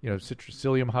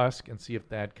citrusilium husk, and see if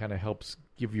that kind of helps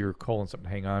give your colon something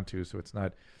to hang on to, so it's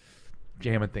not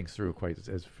jamming things through quite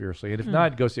as fiercely. And if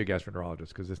not, go see a gastroenterologist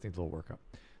because this needs a little workup.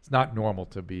 It's not normal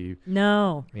to be.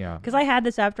 No. Yeah. Because I had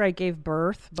this after I gave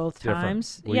birth both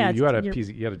times. Well, yeah. You had a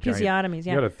episiotomies.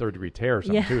 Yeah. You had a third-degree tear or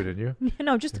something too, didn't you?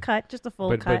 No, just a cut, just a full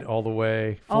cut. But all the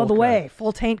way.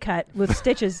 Full taint cut with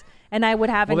stitches, and I would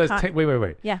have. Well,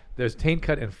 wait. Yeah. There's taint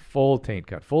cut and full taint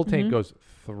cut. Full taint goes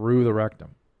through the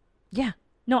rectum. Yeah.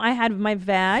 No, I had my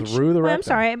vag. Through the rectum. I'm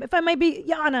sorry if I might be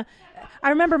Yana. I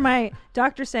remember my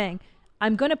doctor saying,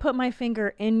 I'm going to put my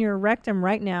finger in your rectum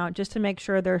right now just to make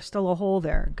sure there's still a hole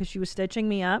there, because she was stitching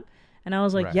me up. And I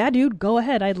was like, yeah, dude, go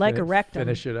ahead. I'd like a rectum.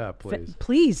 Finish it up, please.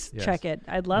 Please check it.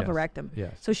 I'd love a rectum.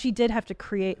 Yes. So she did have to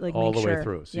create, all make the way sure.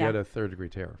 through. So you had a third-degree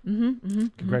tear.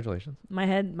 Congratulations.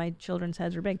 My children's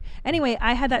heads are big. Anyway,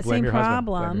 I had that same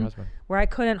problem where I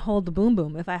couldn't hold the boom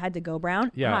boom. If I had to go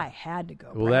brown, I had to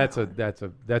go brown.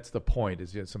 Well, that's the point.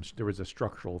 Is there was a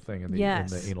structural thing in the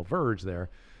anal verge there.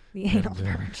 The anal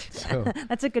verge.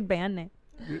 That's a good band name.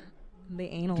 The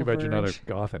anal verge. Too bad you're not a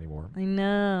goth anymore. I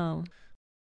know.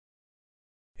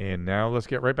 And now let's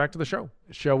get right back to the show.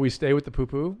 Shall we stay with the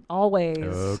poo-poo? Always.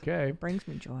 Okay. It brings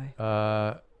me joy.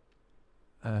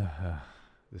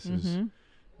 This is.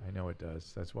 I know it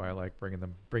does. That's why I like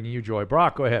bringing you joy.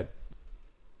 Brock, go ahead.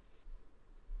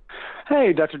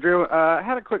 Hey, Dr. Drew. I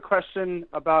had a quick question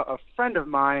about a friend of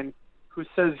mine who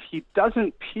says he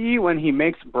doesn't pee when he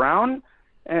makes brown,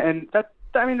 and that's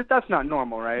not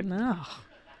normal, right? No.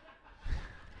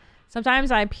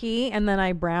 Sometimes I pee and then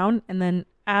I brown, and then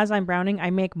as I'm browning, I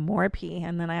make more pee,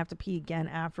 and then I have to pee again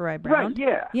after I brown. Right,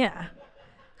 yeah. Yeah.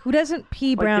 Who doesn't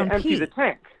pee like brown to empty pee? the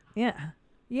tank. Yeah.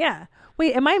 Yeah.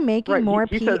 Wait, am I making more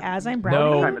pee as I'm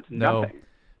browning?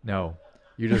 No.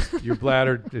 Your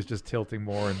bladder is just tilting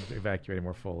more and evacuating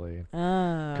more fully.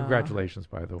 Oh. Congratulations,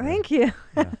 by the way. Thank you.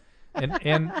 Yeah.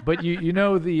 But you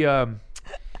know the uh-huh.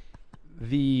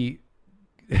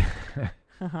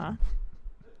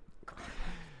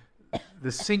 The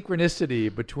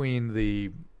synchronicity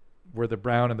between where the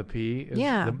brown and the pee is,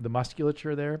 the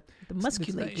musculature there. The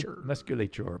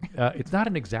musculature. It's not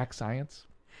an exact science.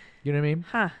 You know what I mean?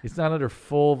 Huh. It's not under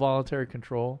full voluntary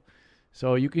control.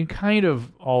 So you can kind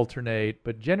of alternate,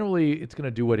 but generally it's going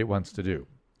to do what it wants to do.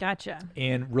 Gotcha.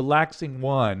 And relaxing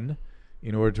one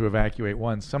in order to evacuate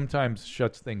one sometimes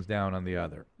shuts things down on the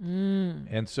other.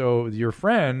 And so your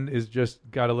friend is just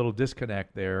got a little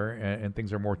disconnect there, and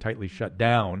things are more tightly shut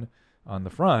down on the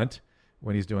front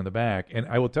when he's doing the back. And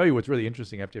I will tell you what's really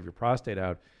interesting after you have your prostate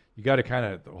out, you got to kind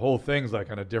of, the whole thing's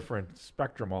like on a different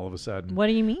spectrum all of a sudden. What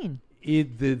do you mean?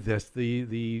 What's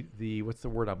the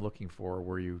word I'm looking for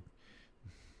where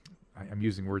I'm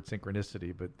using word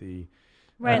synchronicity, but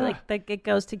like it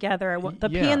goes together. The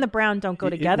pea and the brown don't go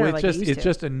together like it used to. It's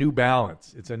just a new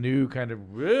balance. It's a new kind of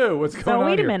what's going on. So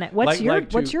wait a minute. What's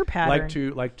your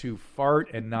pattern? Like to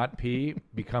fart and not pee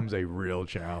becomes a real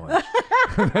challenge.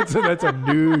 that's a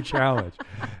new challenge,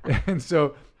 and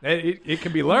so it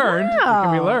can be learned. Wow. It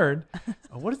can be learned.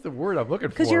 What is the word I'm looking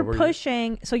for? Because you're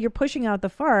pushing. So you're pushing out the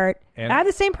fart. And I have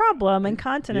the same problem,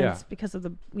 incontinence, because of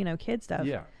the kid stuff.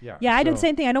 Yeah. Yeah, I did the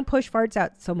same thing. I don't push farts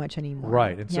out so much anymore.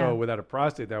 Right, and so without a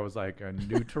prostate, that was like a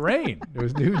new terrain. It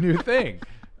was new thing.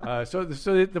 So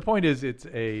the point is, it's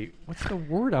what's the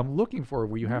word I'm looking for?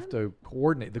 Where you have to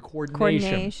coordinate. The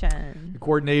coordination. The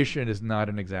coordination is not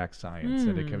an exact science,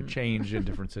 and it can change in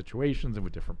different situations and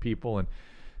with different people. And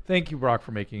thank you, Brock,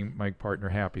 for making my partner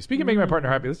happy. Speaking of making my partner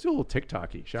happy, let's do a little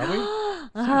TikTok-y, shall we?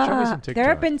 Show me some TikTok. There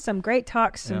have been some great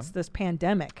talks since this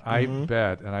pandemic. I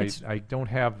bet, and I don't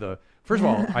have the. First of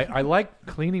all, I like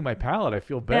cleaning my palate. I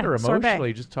feel better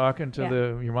emotionally just talking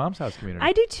to your mom's house community.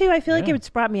 I do too. I feel like it's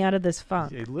brought me out of this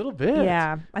funk. A little bit.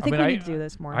 Yeah, I think we need to do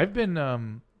this more. I've been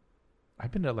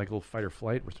at like a little fight or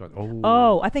flight response.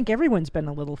 I think everyone's been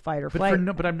a little fight or flight.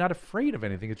 But I'm not afraid of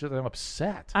anything. It's just that I'm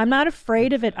upset. I'm not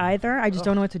afraid of it either. I just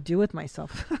don't know what to do with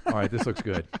myself. All right, this looks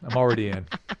good. I'm already in.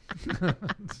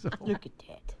 Look at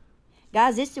that.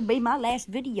 Guys, this will be my last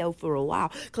video for a while,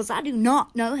 because I do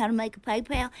not know how to make a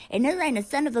PayPal, and there ain't a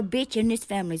son of a bitch in this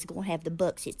family's going to have the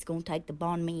bucks it's going to take to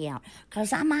bond me out,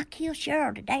 because I might kill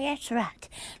Cheryl today, that's right.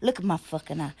 Look at my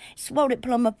fucking eye. Swole it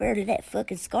plumb up there to that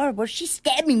fucking scar where she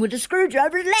stabbed me with a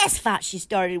screwdriver the last fight she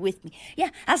started with me.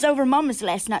 Yeah, I was over at Mama's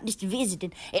last night just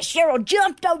visiting, and Cheryl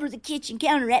jumped over the kitchen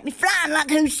counter at me, flying like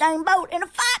Usain Bolt in a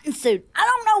fighting suit. I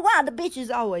don't know why the bitch has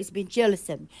always been jealous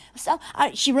of me. So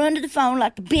she run to the phone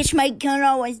like the bitch made cunt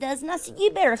always does, and I said, you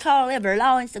better call every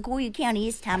law in Sequoia County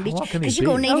this time, bitch, because you're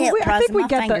going to need help crossing my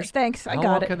fingers. Thanks, I got it.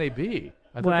 How long can they be?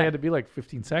 I thought they had to be like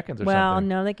 15 seconds or something. Well,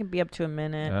 no, they can be up to a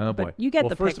minute. Oh, boy. But you get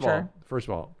the picture. First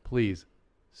of all, please,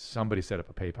 somebody set up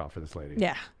a PayPal for this lady.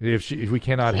 Yeah. If we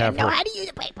cannot have her, how to use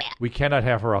a PayPal. We cannot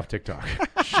have her off TikTok.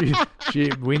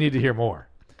 We need to hear more.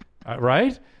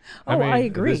 Right? I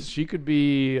agree. She could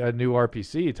be a new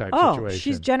RPC type situation.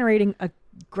 She's generating a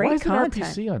great content. Why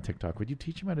is an RPC on TikTok? Would you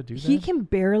teach him how to do that? He can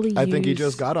barely I think he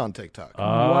just got on TikTok.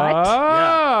 What?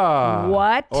 Yeah.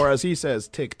 What? Or as he says,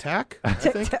 Tic-Tac, I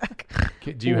think.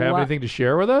 Do you have anything to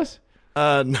share with us?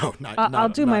 No, not I'll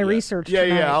do my research tonight.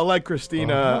 Yeah, I'll let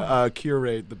Christina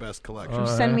curate the best collection.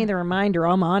 Send me the reminder.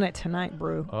 I'm on it tonight,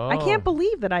 bro. I can't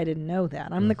believe that I didn't know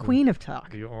that. I'm the queen of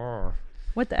talk. You are.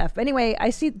 What the F? Anyway, I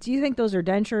see. Do you think those are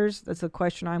dentures? That's a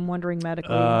question I'm wondering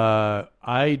medically. I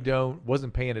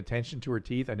wasn't paying attention to her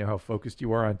teeth. I know how focused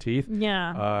you are on teeth.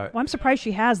 Yeah. Well, I'm surprised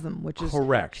she has them, which is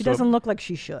correct. She doesn't look like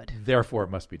she should. Therefore, it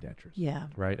must be dentures. Yeah.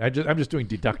 Right. I'm just doing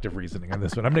deductive reasoning on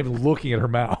this one. I'm not even looking at her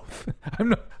mouth.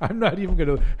 I'm not even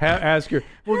going to ask her.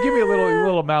 Well, give me a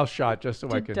little mouth shot just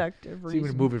so I can see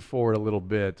we move it forward a little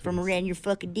bit. From around your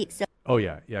fucking dick. Oh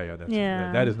yeah.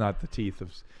 That is not the teeth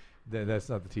of. That's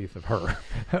not the teeth of her.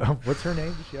 What's her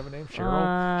name? Does she have a name?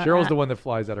 Cheryl? Cheryl's the one that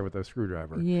flies at her with a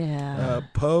screwdriver. Yeah.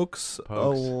 Pokes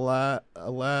Salad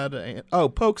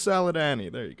Annie.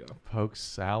 There you go. Pokes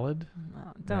Salad?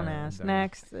 No, don't ask.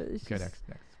 Next. Okay, next.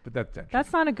 But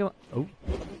that's not a go. Oh.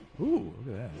 Ooh,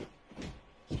 look at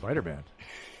that. Spider-Man.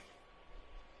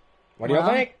 What do you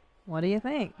think? What do you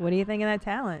think? What do you think of that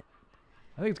talent?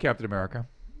 I think it's Captain America.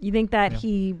 You think that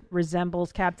he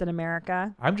resembles Captain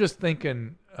America? I'm just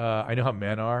thinking, I know how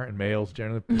men are and males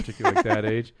generally, particularly like that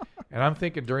age. And I'm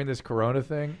thinking during this Corona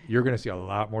thing, you're going to see a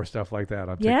lot more stuff like that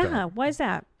on TikTok. Yeah, why is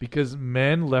that? Because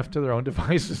men left to their own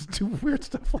devices do weird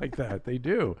stuff like that. They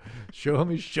do.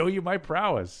 Show you my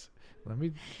prowess.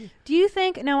 Do you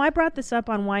think, now I brought this up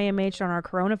on YMH on our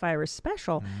coronavirus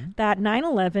special, that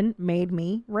 9/11 made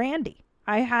me randy.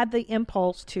 I had the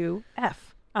impulse to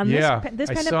F. On this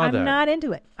pandemic, I'm not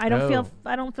into it. I don't feel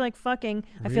like fucking.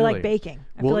 I feel like baking.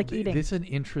 I feel like eating. This is an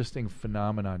interesting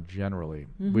phenomenon generally,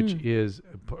 which is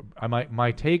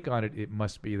my take on it. It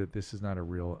must be that this is not a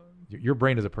real. Your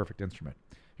brain is a perfect instrument.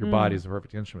 Your body is a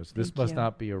perfect instrument. So this must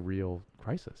not be a real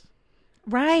crisis.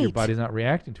 Right. So your body's not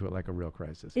reacting to it like a real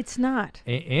crisis. It's not.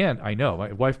 And I know.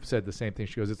 My wife said the same thing.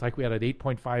 She goes, it's like we had an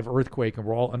 8.5 earthquake and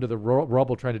we're all under the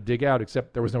rubble trying to dig out,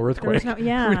 except there was no earthquake. We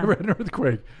never had an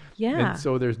earthquake. Yeah. And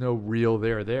so there's no real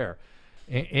there.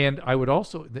 And I would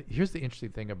also, here's the interesting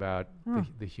thing about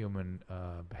the human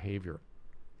behavior.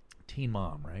 Teen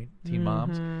mom, right? Teen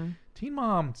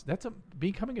moms,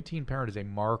 becoming a teen parent is a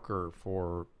marker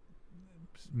for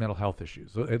mental health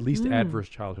issues, so at least adverse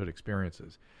childhood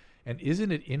experiences. And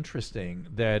isn't it interesting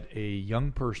that a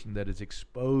young person that is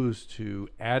exposed to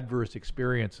adverse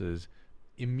experiences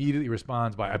immediately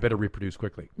responds by, I better reproduce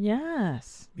quickly?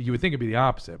 Yes. You would think it'd be the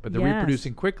opposite, but the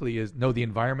reproducing quickly is, no, the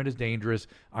environment is dangerous.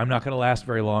 I'm not going to last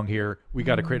very long here. We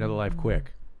got to create another life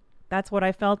quick. That's what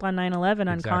I felt on 9/11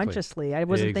 unconsciously. I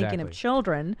wasn't thinking of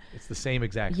children. It's the same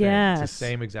exact thing. It's the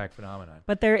same exact phenomenon.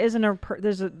 But there isn't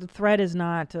the threat is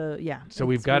not, So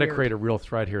we've got to create a real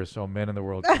threat here so men in the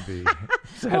world can be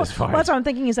satisfied. Well, that's what I'm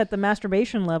thinking is that the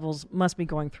masturbation levels must be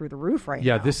going through the roof right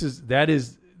now. Yeah,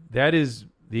 that is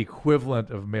the equivalent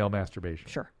of male masturbation.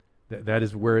 Sure.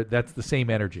 That's the same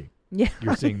energy. Yeah,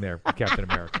 you're seeing there, Captain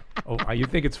America. Oh, you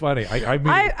think it's funny? I mean,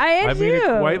 I mean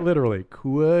it quite literally.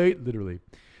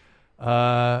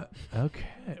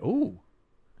 Okay. Oh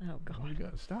God! You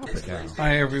gotta stop it now.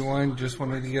 Hi everyone. Just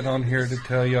wanted to get on here to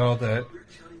tell y'all that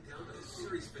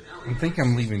I think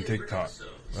I'm leaving TikTok.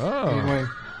 Oh. Anyway,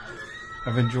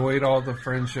 I've enjoyed all the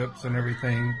friendships and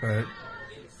everything, but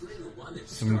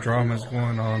some drama's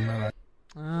going on that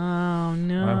Oh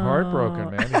no! I'm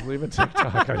heartbroken, man. He's leaving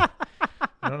TikTok.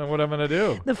 I don't know what I'm gonna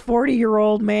do. The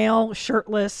 40-year-old male,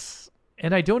 shirtless.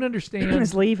 And I don't understand.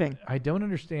 Is leaving. I don't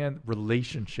understand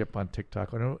relationship on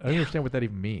TikTok. I don't understand what that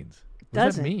even means. What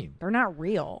does that mean? They're not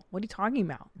real. What are you talking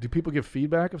about? Do people give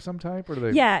feedback of some type, or do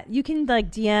they? Yeah, you can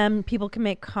like DM. People can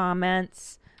make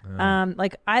comments.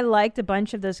 Like I liked a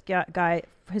bunch of this guy.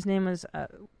 His name was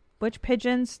Butch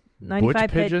Pigeons. 95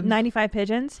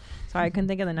 pigeons. Sorry, I couldn't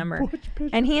think of the number.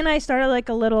 And he and I started like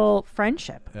a little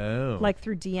friendship, like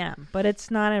through DM. But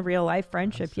it's not a real life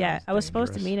friendship yet. I was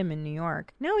supposed to meet him in New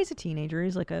York. No, he's a teenager.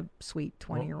 He's like a sweet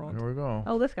 20-year-old. Here we go.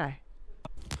 Oh, this guy.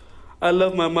 I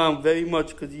love my mom very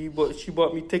much because she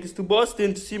bought me tickets to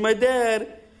Boston to see my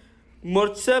dad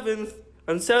March 7th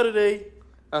on Saturday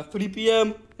at 3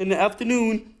 p.m. in the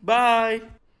afternoon. Bye.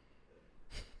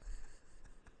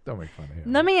 Don't make fun of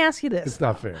him. Let me ask you this. It's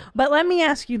not fair. But let me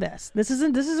ask you this. This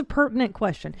is a pertinent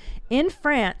question. In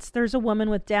France, there's a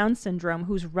woman with Down syndrome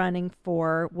who's running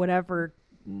for whatever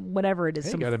it is.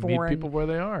 Hey, some gotta meet people where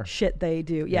they are. Shit they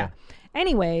do. Yeah.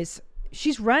 Anyways,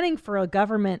 she's running for a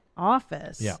government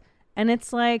office. Yeah. And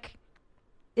it's like,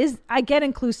 I get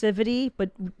inclusivity,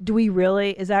 but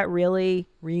is that really,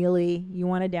 you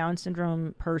want a Down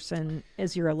syndrome person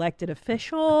as your elected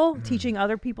official, teaching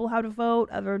other people how to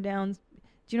vote, other Downs?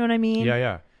 Do you know what I mean?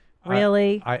 Yeah.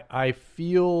 Really? I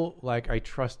feel like I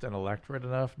trust an electorate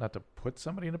enough not to put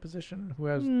somebody in a position who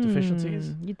has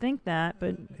deficiencies. You'd think that,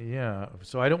 but... Yeah.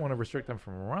 So I don't want to restrict them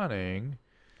from running.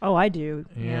 Oh, I do.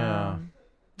 Yeah.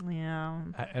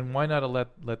 And why not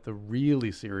let the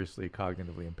really seriously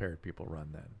cognitively impaired people run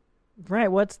then? Right.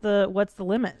 What's the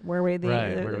limit? Where we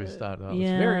where do we start? Oh,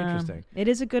 it's very interesting. It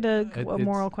is a good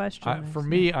moral question. For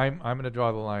me, I'm going to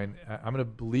draw the line. I'm going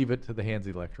to leave it to the hands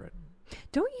of the electorate.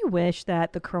 Don't you wish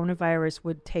that the coronavirus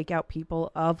would take out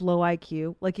people of low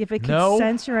IQ? Like if it could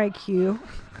sense your IQ,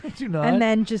 I do not. And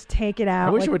then just take it out.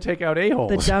 I wish it would take out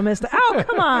a-holes. The dumbest. Oh,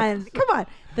 come on.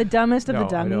 The dumbest of the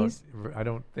dummies. I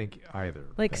don't think either.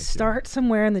 Like start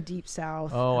somewhere in the deep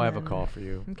south. Oh, I have a call for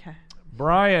you. Okay.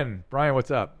 Brian,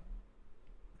 what's up?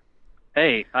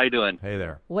 Hey, how you doing? Hey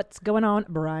there. What's going on,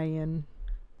 Brian?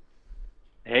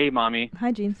 Hey, Mommy.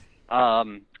 Hi, Jeans.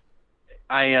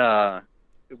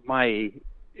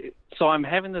 So I'm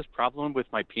having this problem with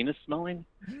my penis smelling.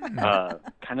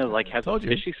 Kind of like has a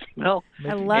fishy smell.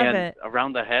 I love it.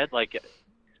 Around the head, like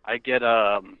I get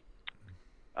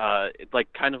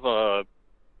like kind of a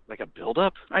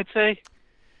buildup, I'd say.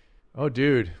 Oh,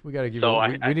 dude, we got to give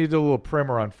we need a little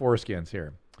primer on foreskins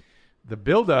here. The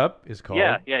buildup is called.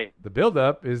 Yeah. The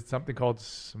buildup is something called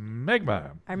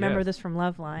smegma. I remember this from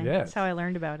Loveline. Yes. That's how I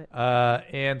learned about it.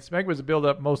 And smegma is a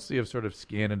buildup mostly of sort of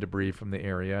skin and debris from the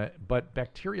area, but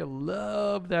bacteria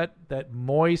love that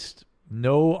moist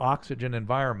no oxygen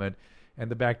environment, and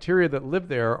the bacteria that live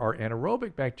there are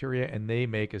anaerobic bacteria, and they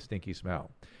make a stinky smell.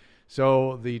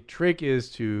 So the trick is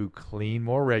to clean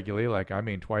more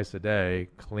regularly, twice a day,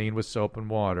 clean with soap and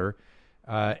water,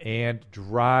 and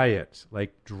dry it,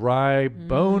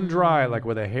 bone dry, like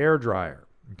with a hair dryer,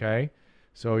 okay?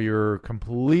 So you're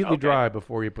completely dry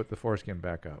before you put the foreskin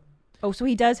back up. Oh, so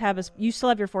he does have you still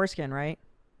have your foreskin, right?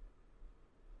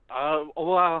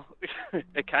 Well,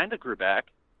 it kind of grew back.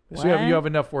 So you have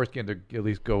enough foreskin to at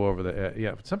least go over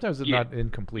the, sometimes it's not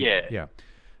incomplete. Yeah.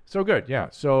 So good, yeah.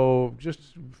 So just,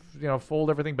 fold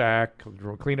everything back,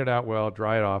 clean it out well,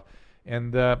 dry it off.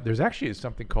 And there's actually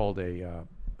something called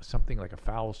something like a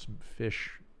foul fish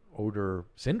odor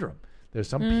syndrome. There's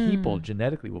some people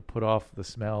genetically will put off the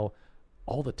smell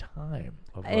all the time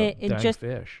of dying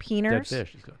fish. Peeners? Dead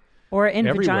fish. Or in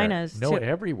everywhere. vaginas, No, too.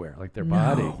 everywhere, like their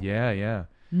body. Yeah.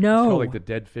 No. It's called like the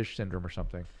dead fish syndrome or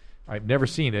something. I've never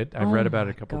seen it. I've read about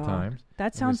it a couple times.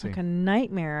 That sounds like a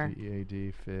nightmare.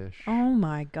 DAD fish. Oh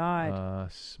my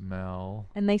God. Smell.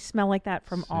 And they smell like that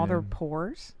from all their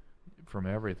pores? From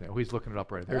everything. Oh, he's looking it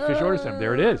up right there. Fish odor syndrome.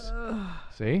 There it is.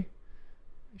 See?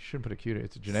 You shouldn't put a cute.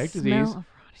 It's a genetic disease.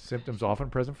 Symptoms often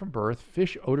present from birth.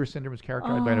 Fish odor syndrome is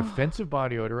characterized by an offensive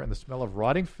body odor and the smell of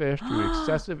rotting fish due to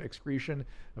excessive excretion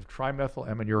of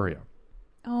trimethylaminoria.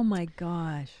 Oh my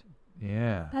gosh.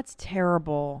 Yeah. That's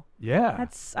terrible. Yeah.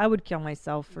 I would kill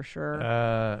myself for sure.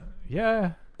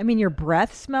 Yeah. I mean, your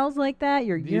breath smells like that.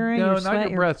 Your urine, your sweat. No, not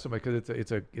your breath, so much, because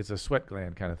it's a sweat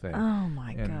gland kind of thing. Oh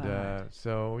my God. And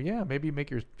so maybe make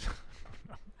your.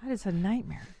 That is a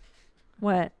nightmare.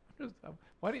 What?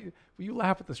 Why do you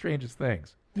laugh at the strangest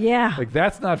things? Yeah. Like,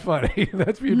 that's not funny.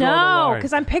 That's where you draw the line. No,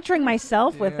 because I'm picturing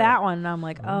myself with that one, and I'm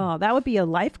like, that would be a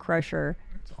life crusher.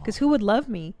 Because who would love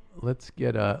me?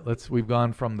 We've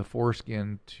gone from the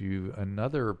foreskin to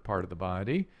another part of the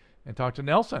body and talk to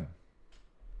Nelson.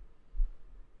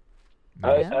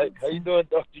 How you doing,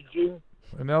 Dr. Drew?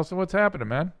 Nelson, what's happening,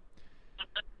 man?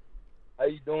 How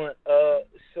you doing?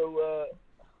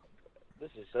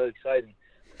 This is so exciting.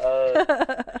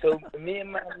 So me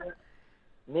and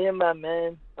my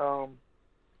man,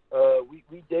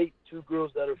 we date two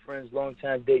girls that are friends, long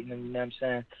time dating them, you know what I'm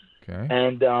saying? Okay.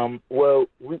 And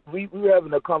we were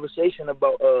having a conversation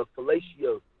about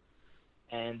fellatio,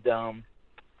 and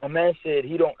my man said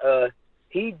he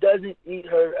doesn't eat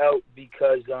her out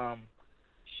because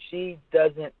she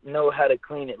doesn't know how to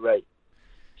clean it right.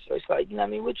 So it's like,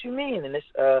 what you mean? And it's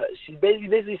she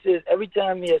basically says every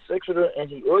time he has sex with her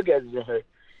and he orgasms in her,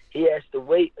 he has to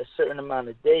wait a certain amount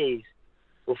of days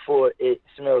before it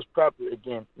smells proper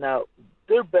again. Now,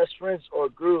 they're best friends or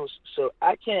girls, so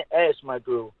I can't ask my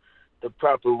girl the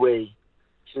proper way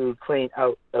to clean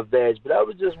out a vag. But I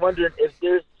was just wondering if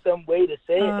there's some way to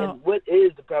say it, and what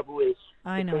is the proper way to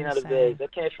clean out a vag? I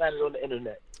can't find it on the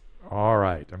internet. All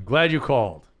right. I'm glad you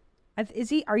called.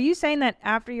 Are you saying that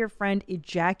after your friend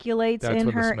ejaculates in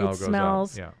her, it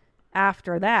smells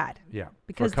after that? Yeah.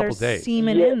 Because for a couple there's days.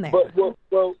 semen in there.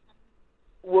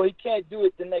 Well, he can't do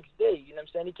it the next day. You know what I'm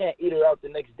saying? He can't eat her out the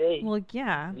next day. Well,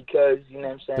 yeah. Because, you know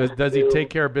what I'm saying? Does he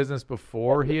take care of business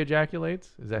before he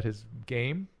ejaculates? Is that his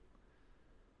game?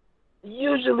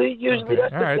 Usually. Okay.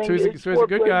 That's all right, the thing. so he's a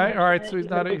good guy. All right, so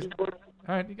he's not. All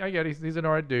right, I get it. He's an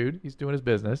all right dude. He's doing his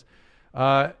business.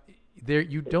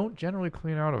 You don't generally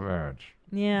clean out a vag.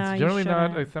 Yeah, it's generally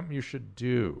not something you should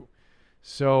do.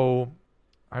 So,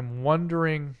 I'm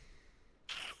wondering.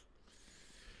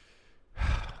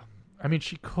 I mean,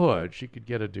 she could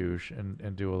get a douche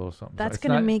and do a little something. That's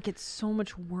going to make it so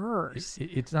much worse.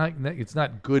 It's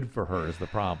not good for her is the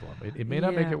problem. It may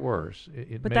not make it worse.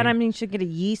 But then, I mean, she'll get a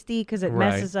yeasty because it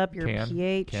messes up your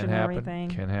pH and everything.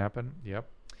 Can happen. Yep.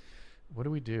 What do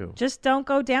we do? Just don't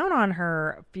go down on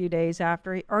her a few days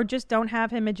after, or just don't have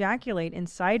him ejaculate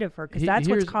inside of her because that's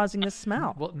what's causing the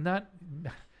smell. Well, not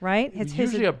right. It's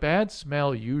usually a bad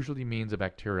smell usually means a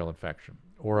bacterial infection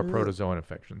or a protozoan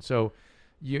infection. So.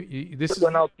 This is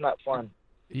not fun.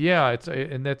 Yeah, it's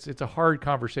a hard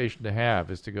conversation to have.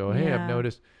 Is to go, hey, I've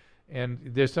noticed, and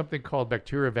there's something called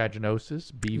bacterial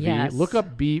vaginosis, BV. Yes. Look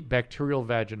up bacterial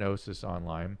vaginosis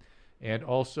online, and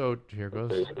also here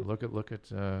goes. Look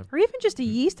at. Or even just a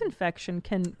yeast infection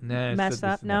can mess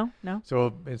up. No. So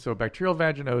bacterial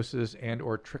vaginosis and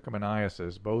or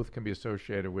trichomoniasis both can be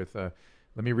associated with.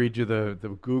 Let me read you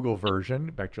the Google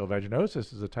version. Bacterial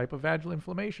vaginosis is a type of vaginal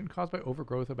inflammation caused by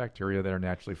overgrowth of bacteria that are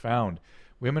naturally found.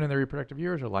 Women in their reproductive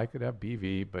years are likely to have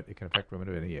BV, but it can affect women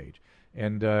of any age.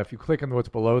 And if you click on what's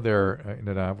below there,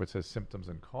 which says symptoms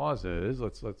and causes,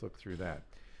 let's look through that.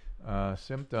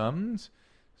 Symptoms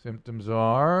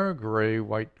are gray,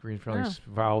 white, green,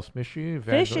 foul, smishy,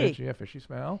 fishy. Fishy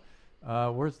smell.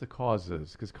 Where's the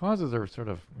causes? Because causes are sort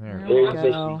of there we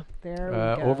go.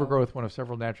 Overgrowth, one of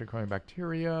several naturally occurring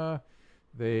bacteria.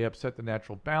 They upset the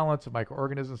natural balance of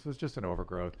microorganisms. So it's just an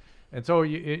overgrowth. And so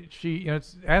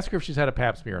ask her if she's had a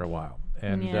pap smear in a while.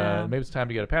 And maybe it's time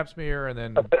to get a pap smear. And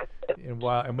then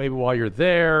maybe while you're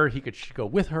there, she'd go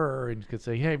with her and could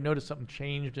say, hey, I've noticed something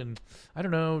changed. And I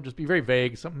don't know, just be very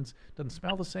vague. Something doesn't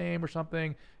smell the same or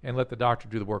something. And let the doctor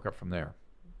do the workup from there.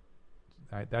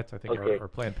 That's, I think, our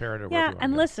Planned Parenthood. Yeah,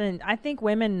 and listen, I think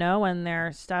women know when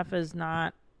their stuff is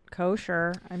not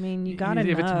kosher. I mean, you gotta know.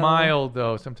 If it's mild,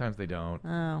 though, sometimes they don't.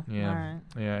 Oh, yeah, all right.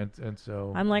 Yeah, and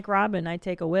so I'm like Robin. I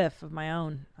take a whiff of my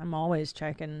own. I'm always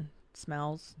checking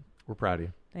smells. We're proud of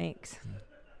you. Thanks.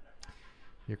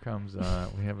 Here comes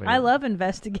we have. I love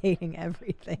investigating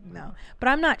everything, though, but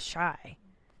I'm not shy.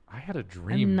 I had a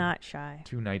dream. I'm not shy.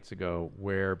 2 nights ago,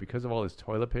 where because of all this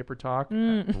toilet paper talk,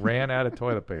 I ran out of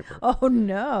toilet paper. Oh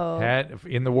no!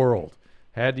 In the world,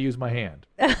 had to use my hand.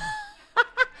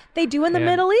 They do in the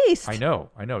Middle East. I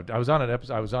know. I was on an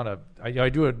episode. I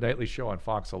do a nightly show on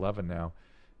Fox 11 now,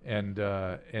 and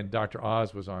Dr.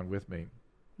 Oz was on with me.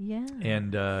 Yeah.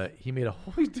 And he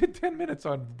did 10 minutes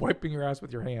on wiping your ass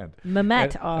with your hand.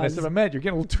 Mehmet Oz. And I said, Mehmet, you're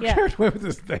getting a little too carried away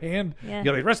with the hand. Yeah.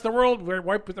 The rest of the world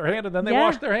wipe with their hand, and then they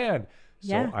wash their hand.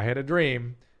 So I had a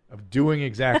dream of doing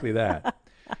exactly that.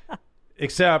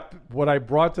 Except what I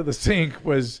brought to the sink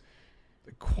was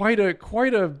quite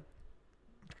a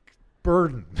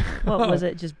burden. What was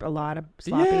it? Just a lot of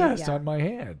sloppy? Yes, on my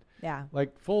hand. Yeah.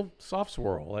 Like full soft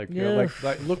swirl. Like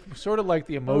look sort of like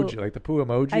the emoji, like the poo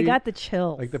emoji. I got the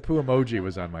chills. Like the poo emoji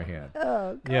was on my hand.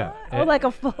 Oh, God. Yeah. Like a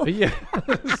full. Yes.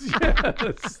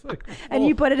 Like and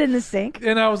you put it in the sink?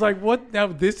 And I was like, what? Now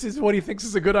this is what he thinks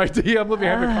is a good idea? I'm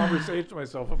having a conversation to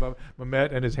myself about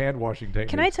Mehmet and his hand washing technique.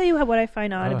 Can I tell you what I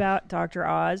find odd about Dr.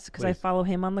 Oz? Because I follow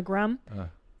him on the Grum.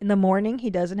 In the morning,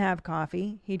 he doesn't have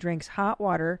coffee. He drinks hot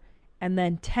water and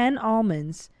then 10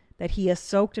 almonds that he has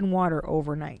soaked in water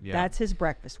overnight. Yeah. That's his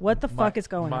breakfast. What the fuck is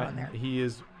going on there? He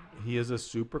is a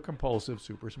super compulsive,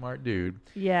 super smart dude.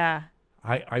 Yeah.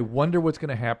 I wonder what's going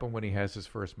to happen when he has his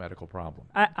first medical problem.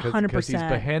 100%. Because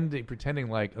he's pretending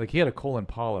like he had a colon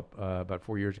polyp about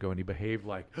 4 years ago, and he behaved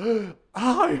like,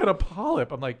 I had a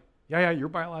polyp. I'm like, yeah, you're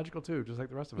biological too, just like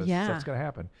the rest of us. Yeah. Stuff's going to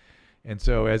happen. And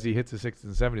so as he hits the 60s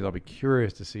and 70s, I'll be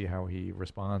curious to see how he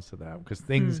responds to that, because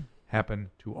things happen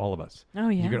to all of us. Oh,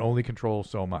 yeah. You can only control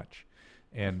so much.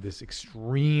 And this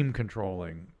extreme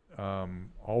controlling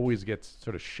always gets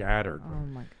sort of shattered. Oh,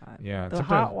 my God. Yeah. The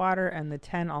hot water and the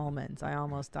 10 almonds. I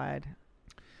almost died.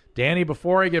 Danny,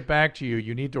 before I get back to you,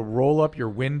 you need to roll up your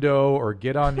window or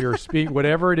get on your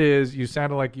whatever it is. You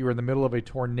sounded like you were in the middle of a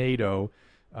tornado.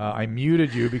 I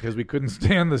muted you because we couldn't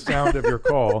stand the sound of your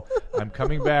call. I'm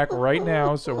coming back right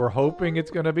now, so we're hoping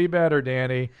it's going to be better,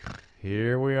 Danny.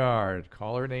 Here we are.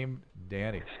 Caller named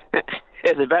Danny.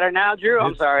 Is it better now, Drew?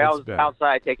 I'm sorry. I was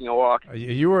outside taking a walk.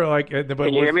 You were like... Can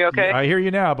you hear me okay? I hear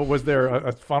you now, but was there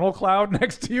a funnel cloud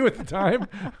next to you at the time?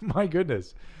 My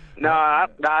goodness. No, I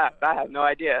have no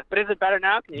idea. But is it better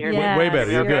now? Can you hear me? Way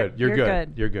better. You're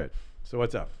good. You're good. So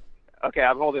what's up? Okay,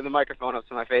 I'm holding the microphone up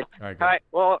to my face. All right.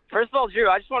 Well, first of all, Drew,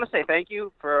 I just want to say thank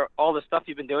you for all the stuff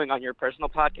you've been doing on your personal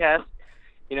podcast.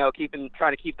 You know,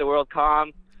 trying to keep the world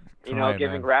calm.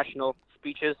 Giving rational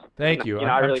speeches. Thank you.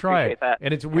 I really trying. Appreciate that.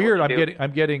 And it's weird.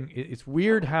 It's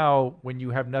weird how when you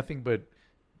have nothing but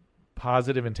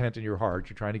positive intent in your heart,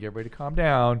 you're trying to get everybody to calm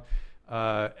down.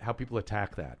 How people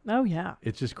attack that. Oh yeah.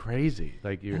 It's just crazy.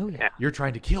 Like you're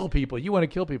trying to kill people. You want to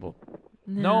kill people.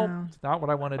 No, it's not what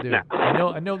I want to do. No.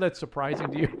 I know that's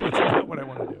surprising to you, but it's not what I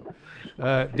want to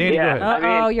do. Danny, go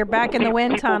ahead. You're back in the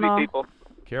wind tunnel.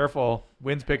 Careful.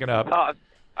 Wind's picking up. Oh,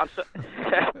 I'm so...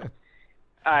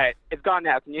 All right, it's gone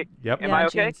now. Can you? Yep. Am I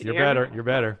okay? You're better. You're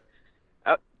better.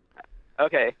 Oh,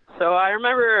 okay. So I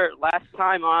remember last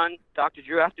time on Dr.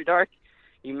 Drew After Dark,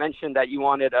 you mentioned that you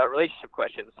wanted relationship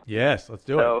questions. Yes, let's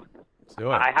do it. Let's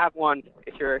do it. I have one.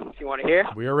 If you want to hear.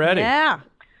 We are ready. Yeah.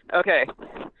 Okay.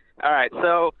 All right.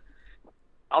 So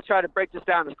I'll try to break this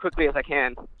down as quickly as I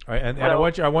can. All right, and I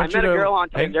want you to. I met a girl on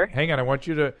Tinder. Hang on. I want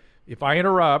you to. If I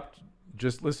interrupt,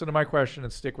 just listen to my question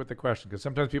and stick with the question, because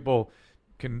sometimes people.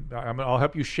 I'll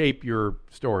help you shape your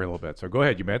story a little bit. So go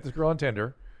ahead. You met this girl on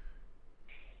Tinder.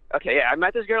 Okay, yeah. I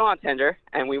met this girl on Tinder,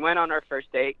 and we went on our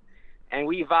first date, and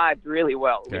we vibed really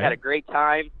well. Okay. We had a great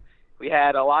time. We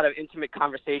had a lot of intimate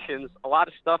conversations, a lot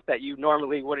of stuff that you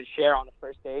normally wouldn't share on a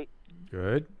first date.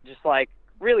 Good. Just like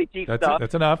really deep stuff.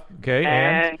 That's enough. Okay,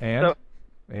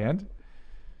 and?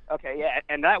 Okay, yeah,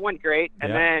 and that went great.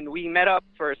 And then we met up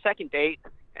for a second date,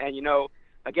 and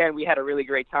again, we had a really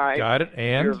great time. Got it.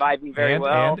 And we were vibing very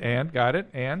well. And got it.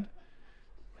 And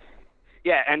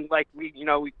Yeah, and like we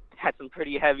had some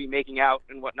pretty heavy making out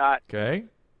and whatnot. Okay.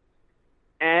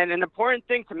 And an important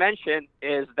thing to mention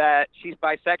is that she's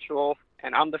bisexual,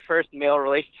 and I'm the first male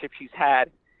relationship she's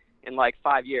had in like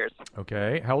 5 years.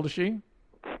 Okay. How old is she?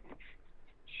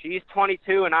 She's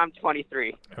 22 and I'm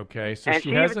 23. Okay. So and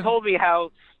she even told me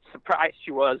how surprised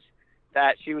she was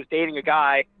that she was dating a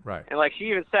guy. Right. And like she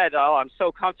even said, "Oh, I'm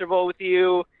so comfortable with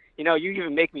you. You know, you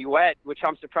even make me wet," which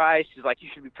I'm surprised. She's like, "You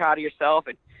should be proud of yourself."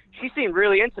 And she seemed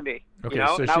really into me. Okay. You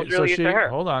know, So and I was really into her.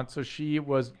 Hold on. So she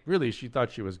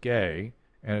thought she was gay,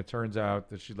 and it turns out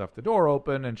that she left the door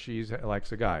open and she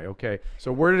likes a guy. Okay.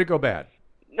 So where did it go bad?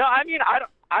 No, I mean,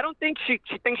 I don't think she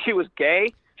thinks she was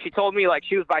gay. She told me like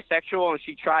she was bisexual and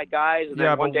she tried guys, and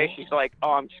then one day she's like,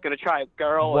 "Oh, I'm just gonna try a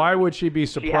girl." Why would she be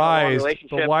surprised?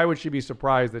 But why would she be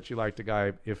surprised that she liked a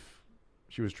guy if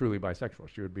she was truly bisexual?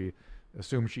 She would be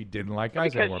assume she didn't like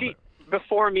guys because anymore.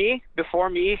 Before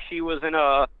me, she was in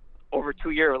a over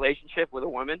 2-year relationship with a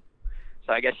woman,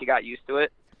 so I guess she got used to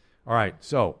it. All right.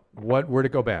 So where'd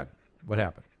it go bad? What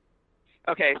happened?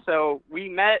 Okay, so we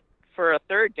met for a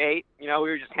third date. You know, we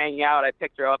were just hanging out. I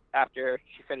picked her up after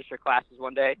she finished her classes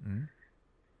one day. Mm-hmm.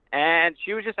 And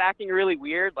she was just acting really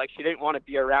weird, like she didn't want to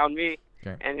be around me.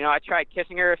 Okay. And, you know, I tried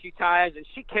kissing her a few times, and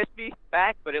she kissed me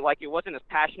back, but it wasn't as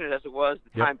passionate as it was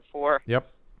the time before. Yep.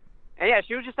 And, yeah,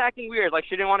 she was just acting weird, like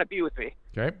she didn't want to be with me.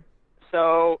 Okay.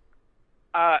 So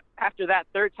after that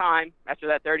third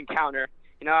encounter,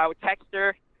 you know, I would text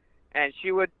her, and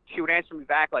she would answer me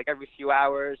back like every few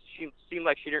hours. She seemed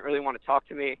like she didn't really want to talk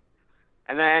to me.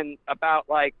 And then about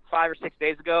like 5 or 6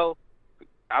 days ago,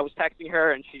 I was texting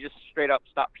her, and she just straight up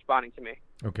stopped responding to me.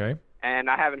 Okay. And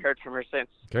I haven't heard from her since.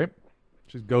 Okay.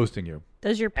 She's ghosting you.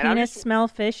 Does your penis smell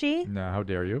fishy? No, how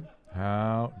dare you?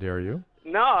 How dare you?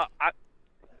 No, I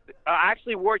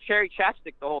actually wore cherry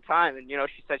chapstick the whole time, and, you know,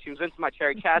 she said she was into my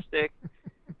cherry chapstick.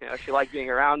 You know, she liked being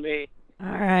around me. All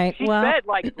right, She said,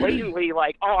 like, blatantly,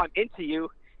 like, "Oh, I'm into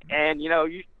you," and, you know,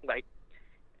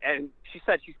 and she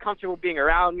said she's comfortable being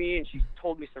around me, and she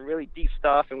told me some really deep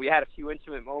stuff, and we had a few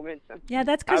intimate moments. And yeah,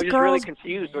 that's I was because just really girls.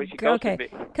 confused when she ghosted me.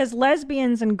 Because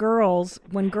lesbians and girls,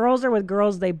 when girls are with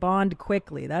girls, they bond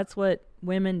quickly. That's what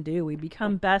women do. We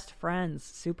become best friends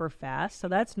super fast. So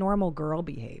that's normal girl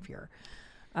behavior.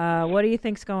 What do you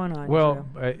think's going on? Well,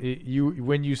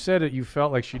 when you said it, you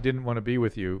felt like she didn't want to be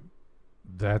with you.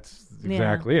 That's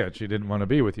exactly it. She didn't want to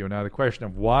be with you. Now the question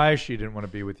of why she didn't want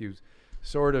to be with you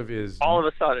sort of is all of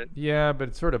a sudden. Yeah, but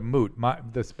it's sort of moot.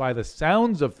 By the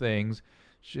sounds of things,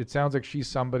 it sounds like she's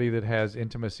somebody that has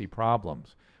intimacy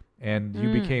problems, and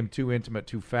you became too intimate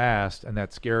too fast, and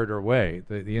that scared her away.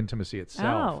 The intimacy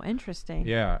itself. Oh, interesting.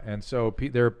 Yeah, and so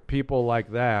there are people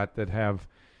like that have,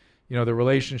 you know, the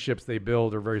relationships they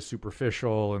build are very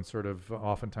superficial and sort of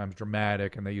oftentimes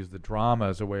dramatic, and they use the drama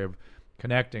as a way of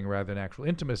connecting rather than actual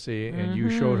intimacy. And you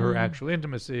showed her actual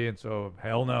intimacy, and so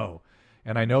hell no.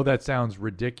 And I know that sounds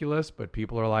ridiculous, but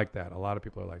people are like that. A lot of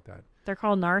people are like that. They're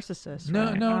called narcissists. No,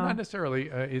 right? no, not necessarily.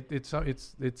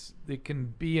 It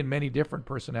can be in many different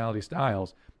personality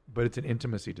styles, but it's an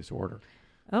intimacy disorder.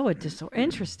 Oh, a disorder.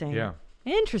 Interesting. Yeah.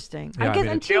 Interesting. Yeah, I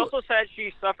guess She also said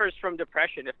she suffers from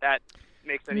depression, if that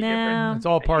makes any difference. It's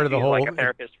all part of the whole. Like a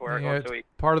therapist for her once a week.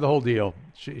 Part of the whole deal.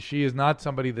 She is not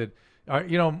somebody that,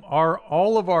 you know,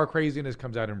 all of our craziness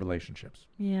comes out in relationships.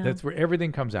 Yeah. That's where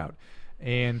everything comes out.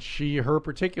 And her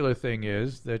particular thing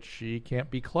is that she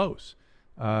can't be close.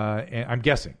 And I'm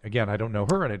guessing. Again, I don't know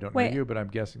her and I don't know you, but I'm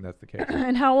guessing that's the case.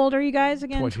 And how old are you guys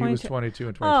again? He was 22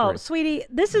 and 23. Oh, sweetie,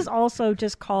 this is also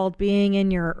just called being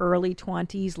in your early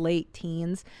 20s, late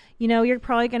teens. You know, you're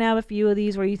probably going to have a few of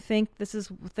these where you think this is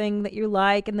a thing that you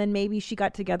like, and then maybe she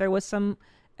got together with some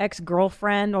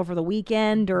ex-girlfriend over the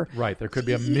weekend, or right, there could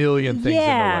be a million things in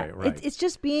the way. Right, it's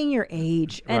just being your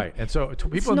age, and right. And so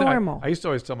people, it's normal. I used to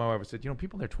always tell my wife, I said, you know,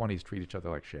 people in their 20s treat each other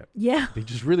like shit. Yeah, they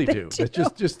just really do. It's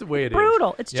just the way it is.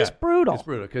 Brutal. It's just brutal. It's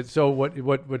brutal. 'Cause so what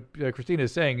Christina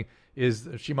is saying is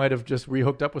she might have just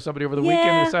rehooked up with somebody over the weekend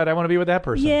and decided I want to be with that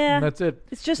person. Yeah, and that's it.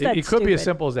 It's just it could be as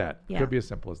simple as that. Yeah. It could be as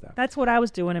simple as that. That's what I was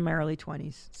doing in my early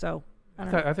 20s. So.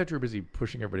 I thought you were busy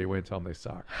pushing everybody away and telling them they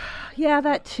suck. Yeah,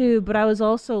 that too. But I was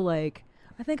also like,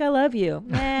 I think I love you.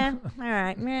 Nah, all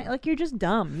right, man. Like, you're just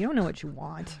dumb. You don't know what you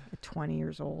want at 20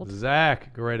 years old.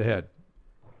 Zach, go right ahead.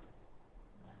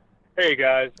 Hey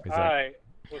guys, Hey, Zach. I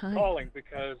was calling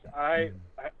because I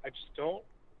just don't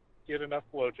get enough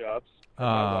blowjobs.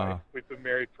 My wife. We've been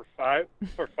married for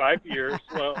five years.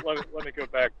 Well, let me go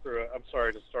back through it. I'm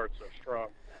sorry to start so strong.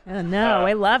 Oh, no,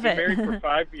 I love it. We've been married for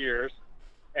 5 years,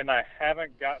 and I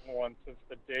haven't gotten one since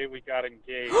the day we got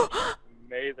engaged,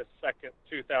 May the 2nd,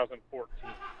 2014.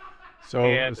 So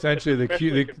and essentially, the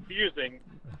confusing.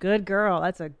 Good girl.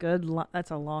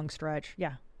 That's a long stretch.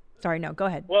 Yeah. Sorry. No. Go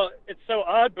ahead. Well, it's so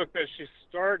odd because she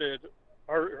started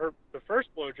the first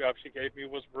blowjob she gave me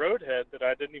was roadhead that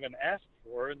I didn't even ask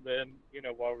for, and then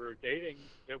while we were dating,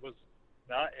 it was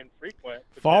not infrequent.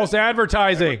 False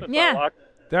advertising. Yeah.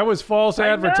 That was false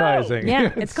advertising.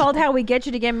 Yeah. It's called How We Get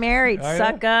You to Get Married,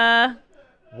 sucker.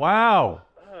 Wow.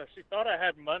 She thought I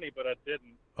had money, but I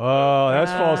didn't. Oh,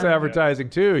 that's false advertising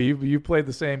too. You played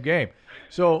the same game.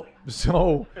 So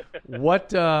what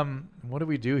do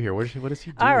we do here? What does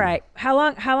he do? All right. How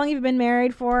long have you been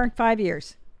married for? 5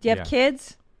 years. Do you have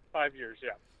kids? 5 years,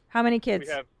 yeah. How many kids?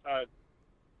 We have a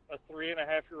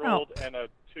 3.5-year-old and a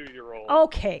 2-year-old.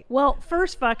 Okay. Well,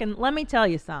 first let me tell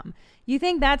you something. You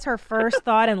think that's her first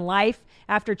thought in life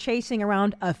after chasing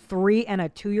around a 3 and a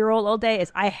 2-year-old all day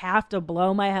is I have to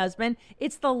blow my husband?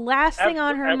 It's the last thing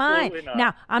on her mind. Not.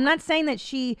 Now, I'm not saying that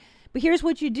but here's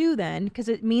what you do then, because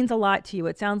it means a lot to you.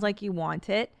 It sounds like you want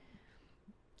it.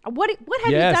 What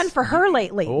have you done for her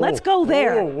lately? Let's go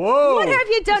there. Whoa. What have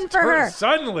you done for her?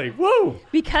 Suddenly, woo!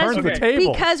 Because the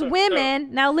table. Because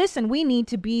women, now listen, we need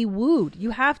to be wooed. You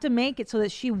have to make it so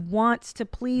that she wants to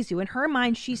please you. In her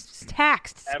mind, she's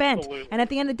taxed, spent, and at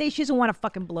the end of the day, she doesn't want to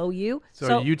fucking blow you.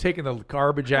 So you taking the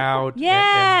garbage out,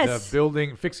 yes,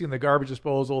 and fixing the garbage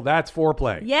disposal. That's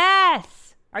foreplay.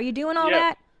 Yes. Are you doing all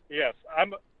that? Yes,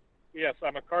 I'm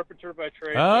a carpenter by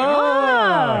trade.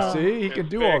 See, he can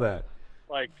do all that.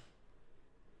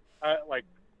 Like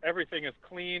everything is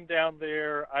clean down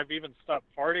there. I've even stopped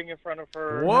farting in front of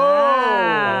her. Whoa!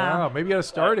 Wow. Maybe you got to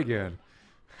start again.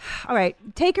 All right,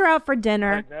 take her out for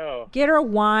dinner. I know. Get her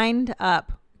wind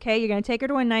up. Okay, you're gonna take her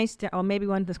to a nice dinner. Oh, maybe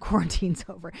when this quarantine's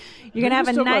over, you're gonna have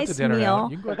a nice meal. Now.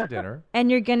 You can go out to dinner. And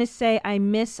you're gonna say, "I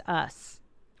miss us.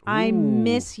 I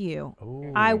miss you.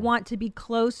 Ooh. I want to be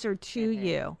closer to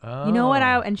you." You know what?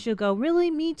 And she'll go, "Really?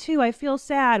 Me too. I feel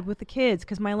sad with the kids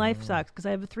because my life sucks because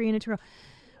I have a 3 and a 2-year-old.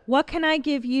 What can I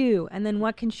give you? And then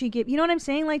what can she give? You know what I'm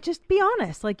saying? Like, just be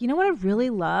honest. Like, you know what I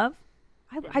really love?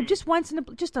 I just want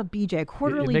just a BJ, a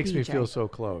quarterly BJ. It makes me feel so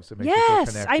close. It makes me feel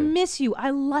connected. I miss you.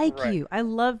 I like you. I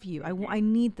love you. I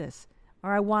need this,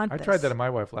 or I want this. I tried that on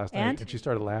my wife last night, and she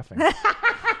started laughing.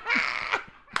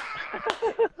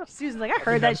 Susan's like, I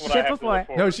heard that shit before.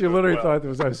 No, she literally thought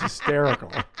I was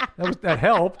hysterical. that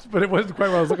helped, but it wasn't quite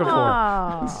what I was looking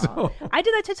for. So. I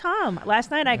did that to Tom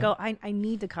last night. I go, I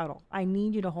need to cuddle. I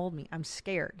need you to hold me. I'm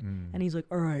scared. And he's like,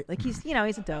 all right. Like he's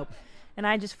a dope. And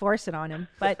I just force it on him.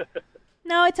 But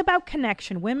no, it's about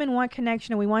connection. Women want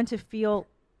connection, and we want to feel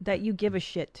that you give a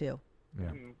shit too.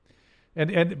 Yeah.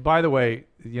 And by the way,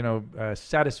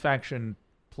 satisfaction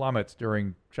plummets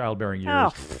during childbearing years. Oh,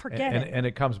 forget it. And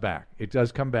it comes back. It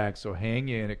does come back. So hang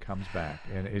in. It comes back,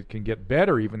 and it can get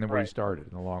better even than where you started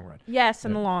in the long run. Yes,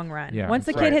 in the long run. Yeah, once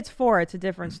the kid hits 4, it's a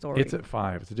different story. It's at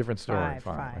 5. It's a different story.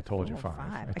 5. I told you 5.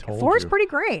 I told 4 you. is pretty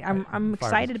great. I'm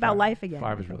excited about life again.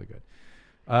 5 is really good.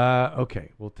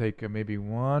 Okay, we'll take maybe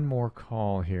one more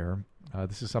call here.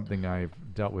 This is something I've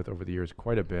dealt with over the years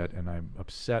quite a bit, and I'm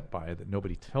upset by it that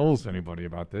nobody tells anybody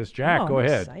about this. Jack, go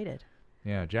ahead. I'm excited.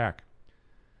 Yeah, Jack.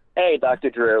 Hey, Dr.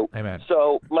 Drew. Hey, man.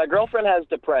 So my girlfriend has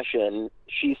depression.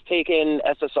 She's taken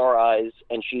SSRIs,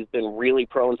 and she's been really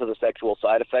prone to the sexual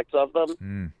side effects of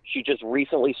them. She just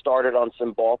recently started on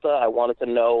Cymbalta. I wanted to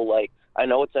know, I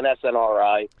know it's an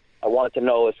SNRI. I wanted to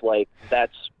know if,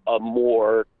 that's a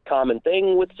more common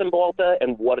thing with Cymbalta,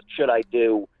 and what should I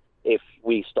do if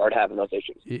we start having those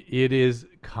issues? It is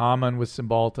common with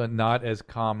Cymbalta, not as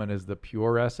common as the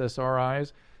pure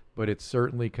SSRIs, but it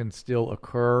certainly can still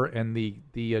occur, and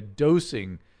the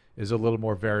dosing is a little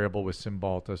more variable with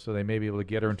Cymbalta, so they may be able to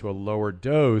get her into a lower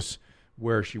dose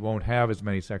where she won't have as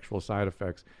many sexual side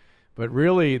effects. But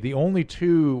really, the only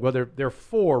two, there are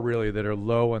 4 really that are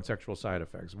low on sexual side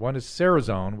effects. One is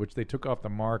Cerazone, which they took off the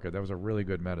market. That was a really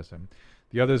good medicine.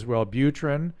 The other is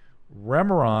Wellbutrin,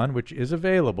 Remeron, which is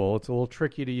available. It's a little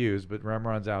tricky to use, but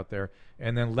Remeron's out there.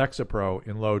 And then Lexapro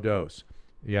in low dose.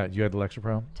 Yeah, you had the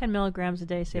Lexapro? 10 milligrams a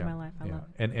day saved my life. I love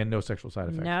it. And no sexual side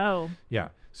effects. No. Yeah.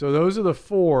 So those are the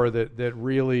 4 that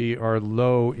really are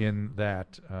low in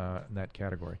that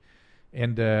category.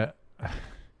 And are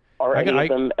any of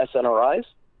them SNRIs?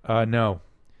 No.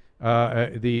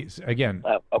 The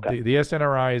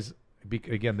SNRIs,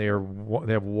 again, they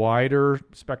have wider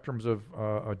spectrums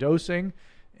of dosing,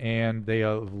 and they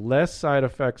have less side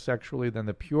effects sexually than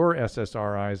the pure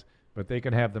SSRIs. But they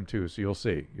can have them too, so you'll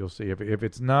see.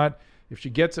 If she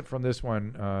gets it from this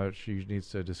one, she needs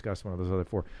to discuss one of those other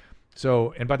 4.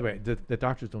 So, and by the way, the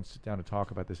doctors don't sit down and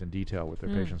talk about this in detail with their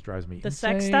patients. Drives me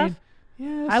insane. Sex stuff?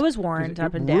 Yes. I was warned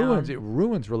up and down. It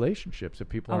ruins relationships if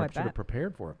people aren't sort of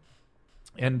prepared for it.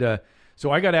 And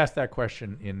so I got asked that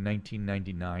question in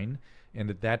 1999. And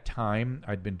at that time,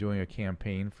 I'd been doing a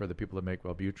campaign for the people that make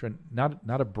Wellbutrin,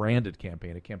 not a branded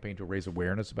campaign, a campaign to raise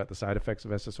awareness about the side effects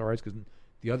of SSRIs, because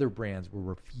the other brands were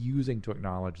refusing to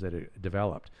acknowledge that it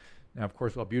developed. Now, of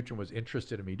course, Wellbutrin was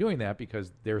interested in me doing that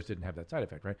because theirs didn't have that side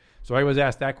effect, right? So I was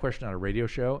asked that question on a radio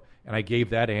show, and I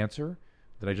gave that answer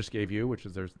that I just gave you, which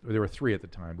is there were 3 at the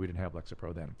time. We didn't have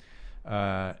Lexapro then.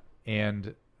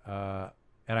 And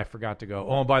I forgot to go,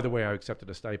 oh, and by the way, I accepted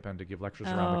a stipend to give lectures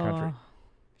around the country.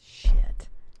 Shit.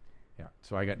 Yeah,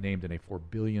 so I got named in a $4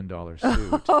 billion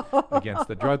suit against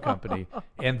the drug company.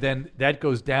 And then that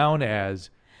goes down as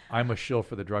I'm a shill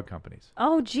for the drug companies.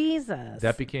 Oh, Jesus.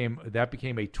 That became a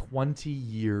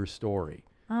 20-year story.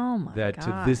 Oh, my that God.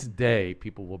 To this day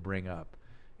people will bring up.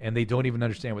 And they don't even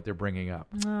understand what they're bringing up.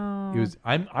 Oh.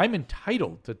 I'm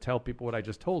entitled to tell people what I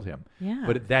just told him. Yeah.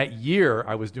 But that year,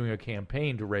 I was doing a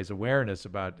campaign to raise awareness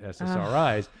about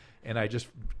SSRIs, and I just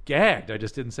gagged. I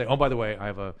just didn't say, "Oh, by the way, I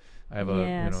have I have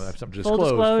something to disclose."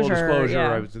 Full disclosure.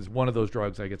 Yeah. It's one of those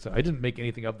drugs I get. I didn't make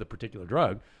anything of the particular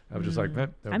drug. I was just like,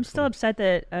 that I'm still upset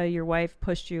that your wife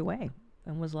pushed you away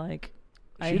and was like,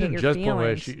 "I hate your feelings." She didn't just pull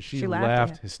away. She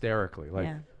laughed hysterically,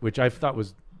 which I thought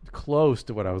was close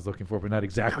to what I was looking for, but not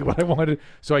exactly what I wanted.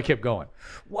 So I kept going.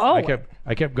 Whoa!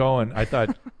 I kept going. I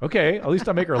thought, okay, at least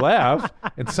I'll make her laugh,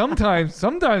 and sometimes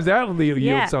that will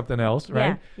yield something else,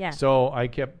 right? Yeah. So I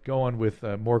kept going with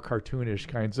more cartoonish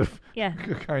kinds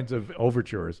of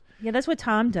overtures. Yeah, that's what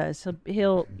Tom does.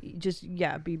 He'll just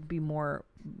be more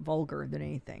vulgar than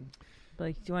anything.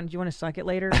 Like, do you want to suck it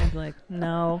later? And I'd be like,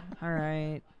 no. All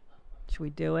right. Should we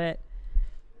do it?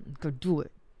 Go do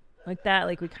it. Like that.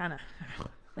 Like we kind of.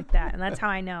 Like that, and that's how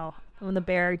I know when the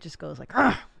bear just goes like,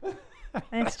 "Ah!"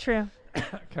 That's true.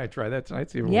 Can I try that tonight?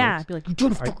 See if it yeah, works? be like, "You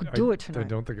don't fucking do it tonight." I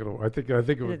don't think it'll. I think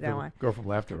it would go from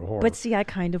laughter to horror. But see, I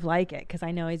kind of like it because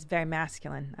I know he's very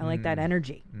masculine. I like that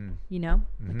energy. You know,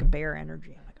 like a bear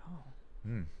energy. I'm like,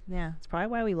 oh, yeah. It's probably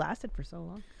why we lasted for so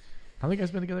long. How long have you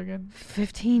guys been together again?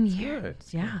 15 years.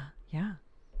 Yeah. Wild.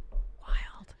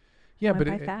 Yeah, Went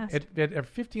but by fast. At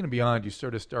 15 and beyond, you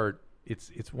sort of start.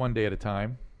 It's one day at a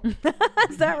time.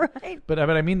 Is that right? But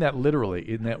I mean that literally.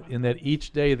 In that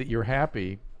each day that you're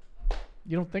happy,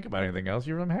 you don't think about anything else.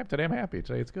 I'm happy today. I'm happy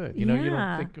today. It's good. You know, you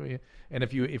don't think. And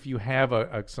if you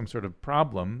have some sort of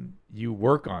problem, you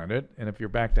work on it. And if you're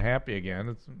back to happy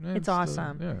again, it's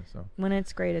awesome. So when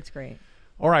it's great, it's great.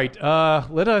 All right,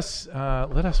 let us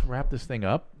wrap this thing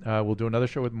up. We'll do another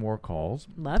show with more calls.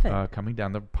 Love it. Coming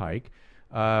down the pike.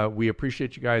 We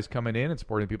appreciate you guys coming in and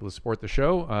supporting people to support the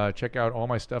show. Check out all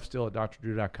my stuff still at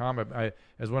drdrew.com.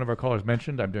 As one of our callers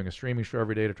mentioned, I'm doing a streaming show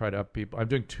every day to try to up people. I'm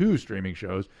doing 2 streaming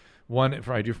shows. One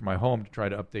I do from my home to try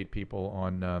to update people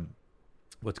on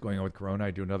what's going on with Corona.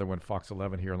 I do another one, Fox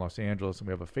 11 here in Los Angeles, and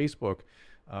we have a Facebook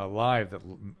live that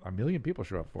 1 million people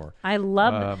show up for. I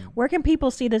love it. Where can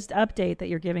people see this update that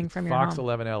you're giving from your Fox home?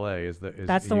 11 LA is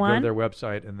that's the you one? Go to their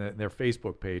website, and their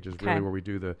Facebook page is really where we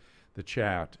do the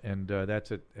chat, and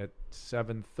that's at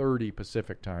 7:30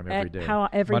 Pacific time every day.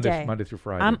 Monday through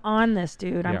Friday. I'm on this,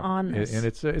 dude. I'm on this, and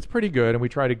it's pretty good. And we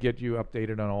try to get you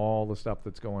updated on all the stuff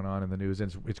that's going on in the news.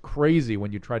 And it's crazy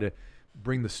when you try to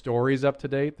bring the stories up to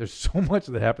date. There's so much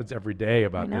that happens every day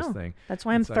about this thing. That's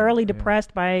why I'm thoroughly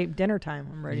depressed by dinner time.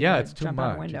 I'm ready. Yeah, to it's too jump much.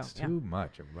 Out the window. It's too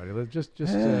much, everybody. Let's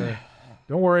just.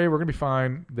 Don't worry, we're gonna be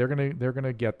fine. They're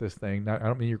gonna get this thing. Now, I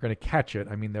don't mean you're gonna catch it.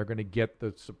 I mean they're gonna get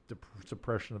the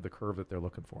suppression of the curve that they're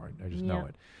looking for. I just know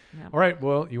it. Yeah. All right.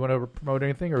 Well, you want to promote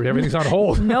anything, or everything's on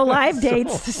hold? No live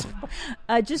dates.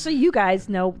 Just so you guys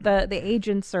know, the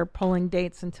agents are pulling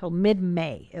dates until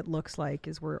mid-May. It looks like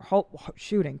is we're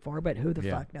shooting for, but who the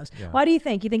fuck knows? Yeah. What do you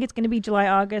think? You think it's going to be July,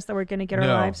 August that we're going to get our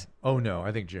lives? Oh no,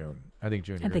 I think June. I think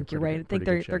you're right. I think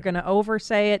they're going to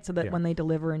oversay it so that when they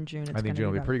deliver in June, I think June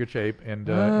will be in pretty good shape. And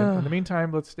in the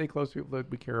meantime, let's stay close to people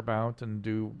that we care about and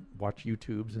watch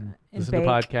YouTubes and listen bake. to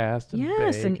podcasts. And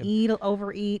yes, bake and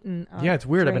overeat and it's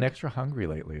weird. Drink. I've been extra hungry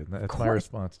lately. And that's my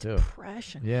response too.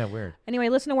 Depression. Yeah, weird. Anyway,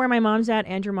 listen to Where My Mom's At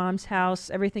and Your Mom's House.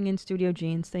 Everything in Studio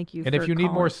Jeans. Thank you. And if you need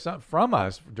more from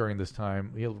us during this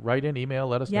time, write in, email,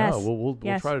 let us know.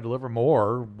 We'll try to deliver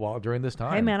more during this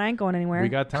time. Hey man, I ain't going anywhere. We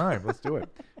got time. Let's do it.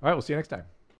 All right, we'll see you next time.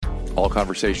 All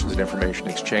conversations and information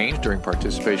exchanged during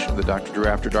participation in the Dr. Drew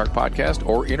After Dark podcast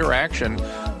or interaction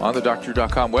on the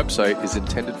drdrew.com website is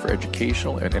intended for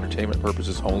educational and entertainment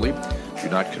purposes only. Do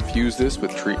not confuse this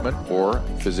with treatment or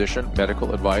physician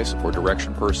medical advice or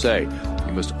direction per se.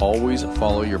 You must always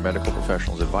follow your medical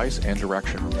professional's advice and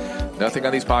direction. Nothing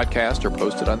on these podcasts or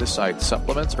posted on this site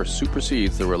supplements or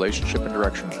supersedes the relationship and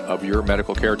direction of your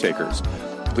medical caretakers.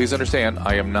 Please understand,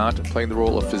 I am not playing the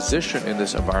role of physician in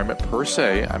this environment per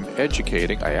se. I'm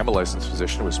educating. I am a licensed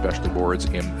physician with specialty boards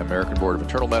in American Board of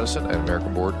Internal Medicine and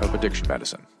American Board of Addiction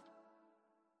Medicine.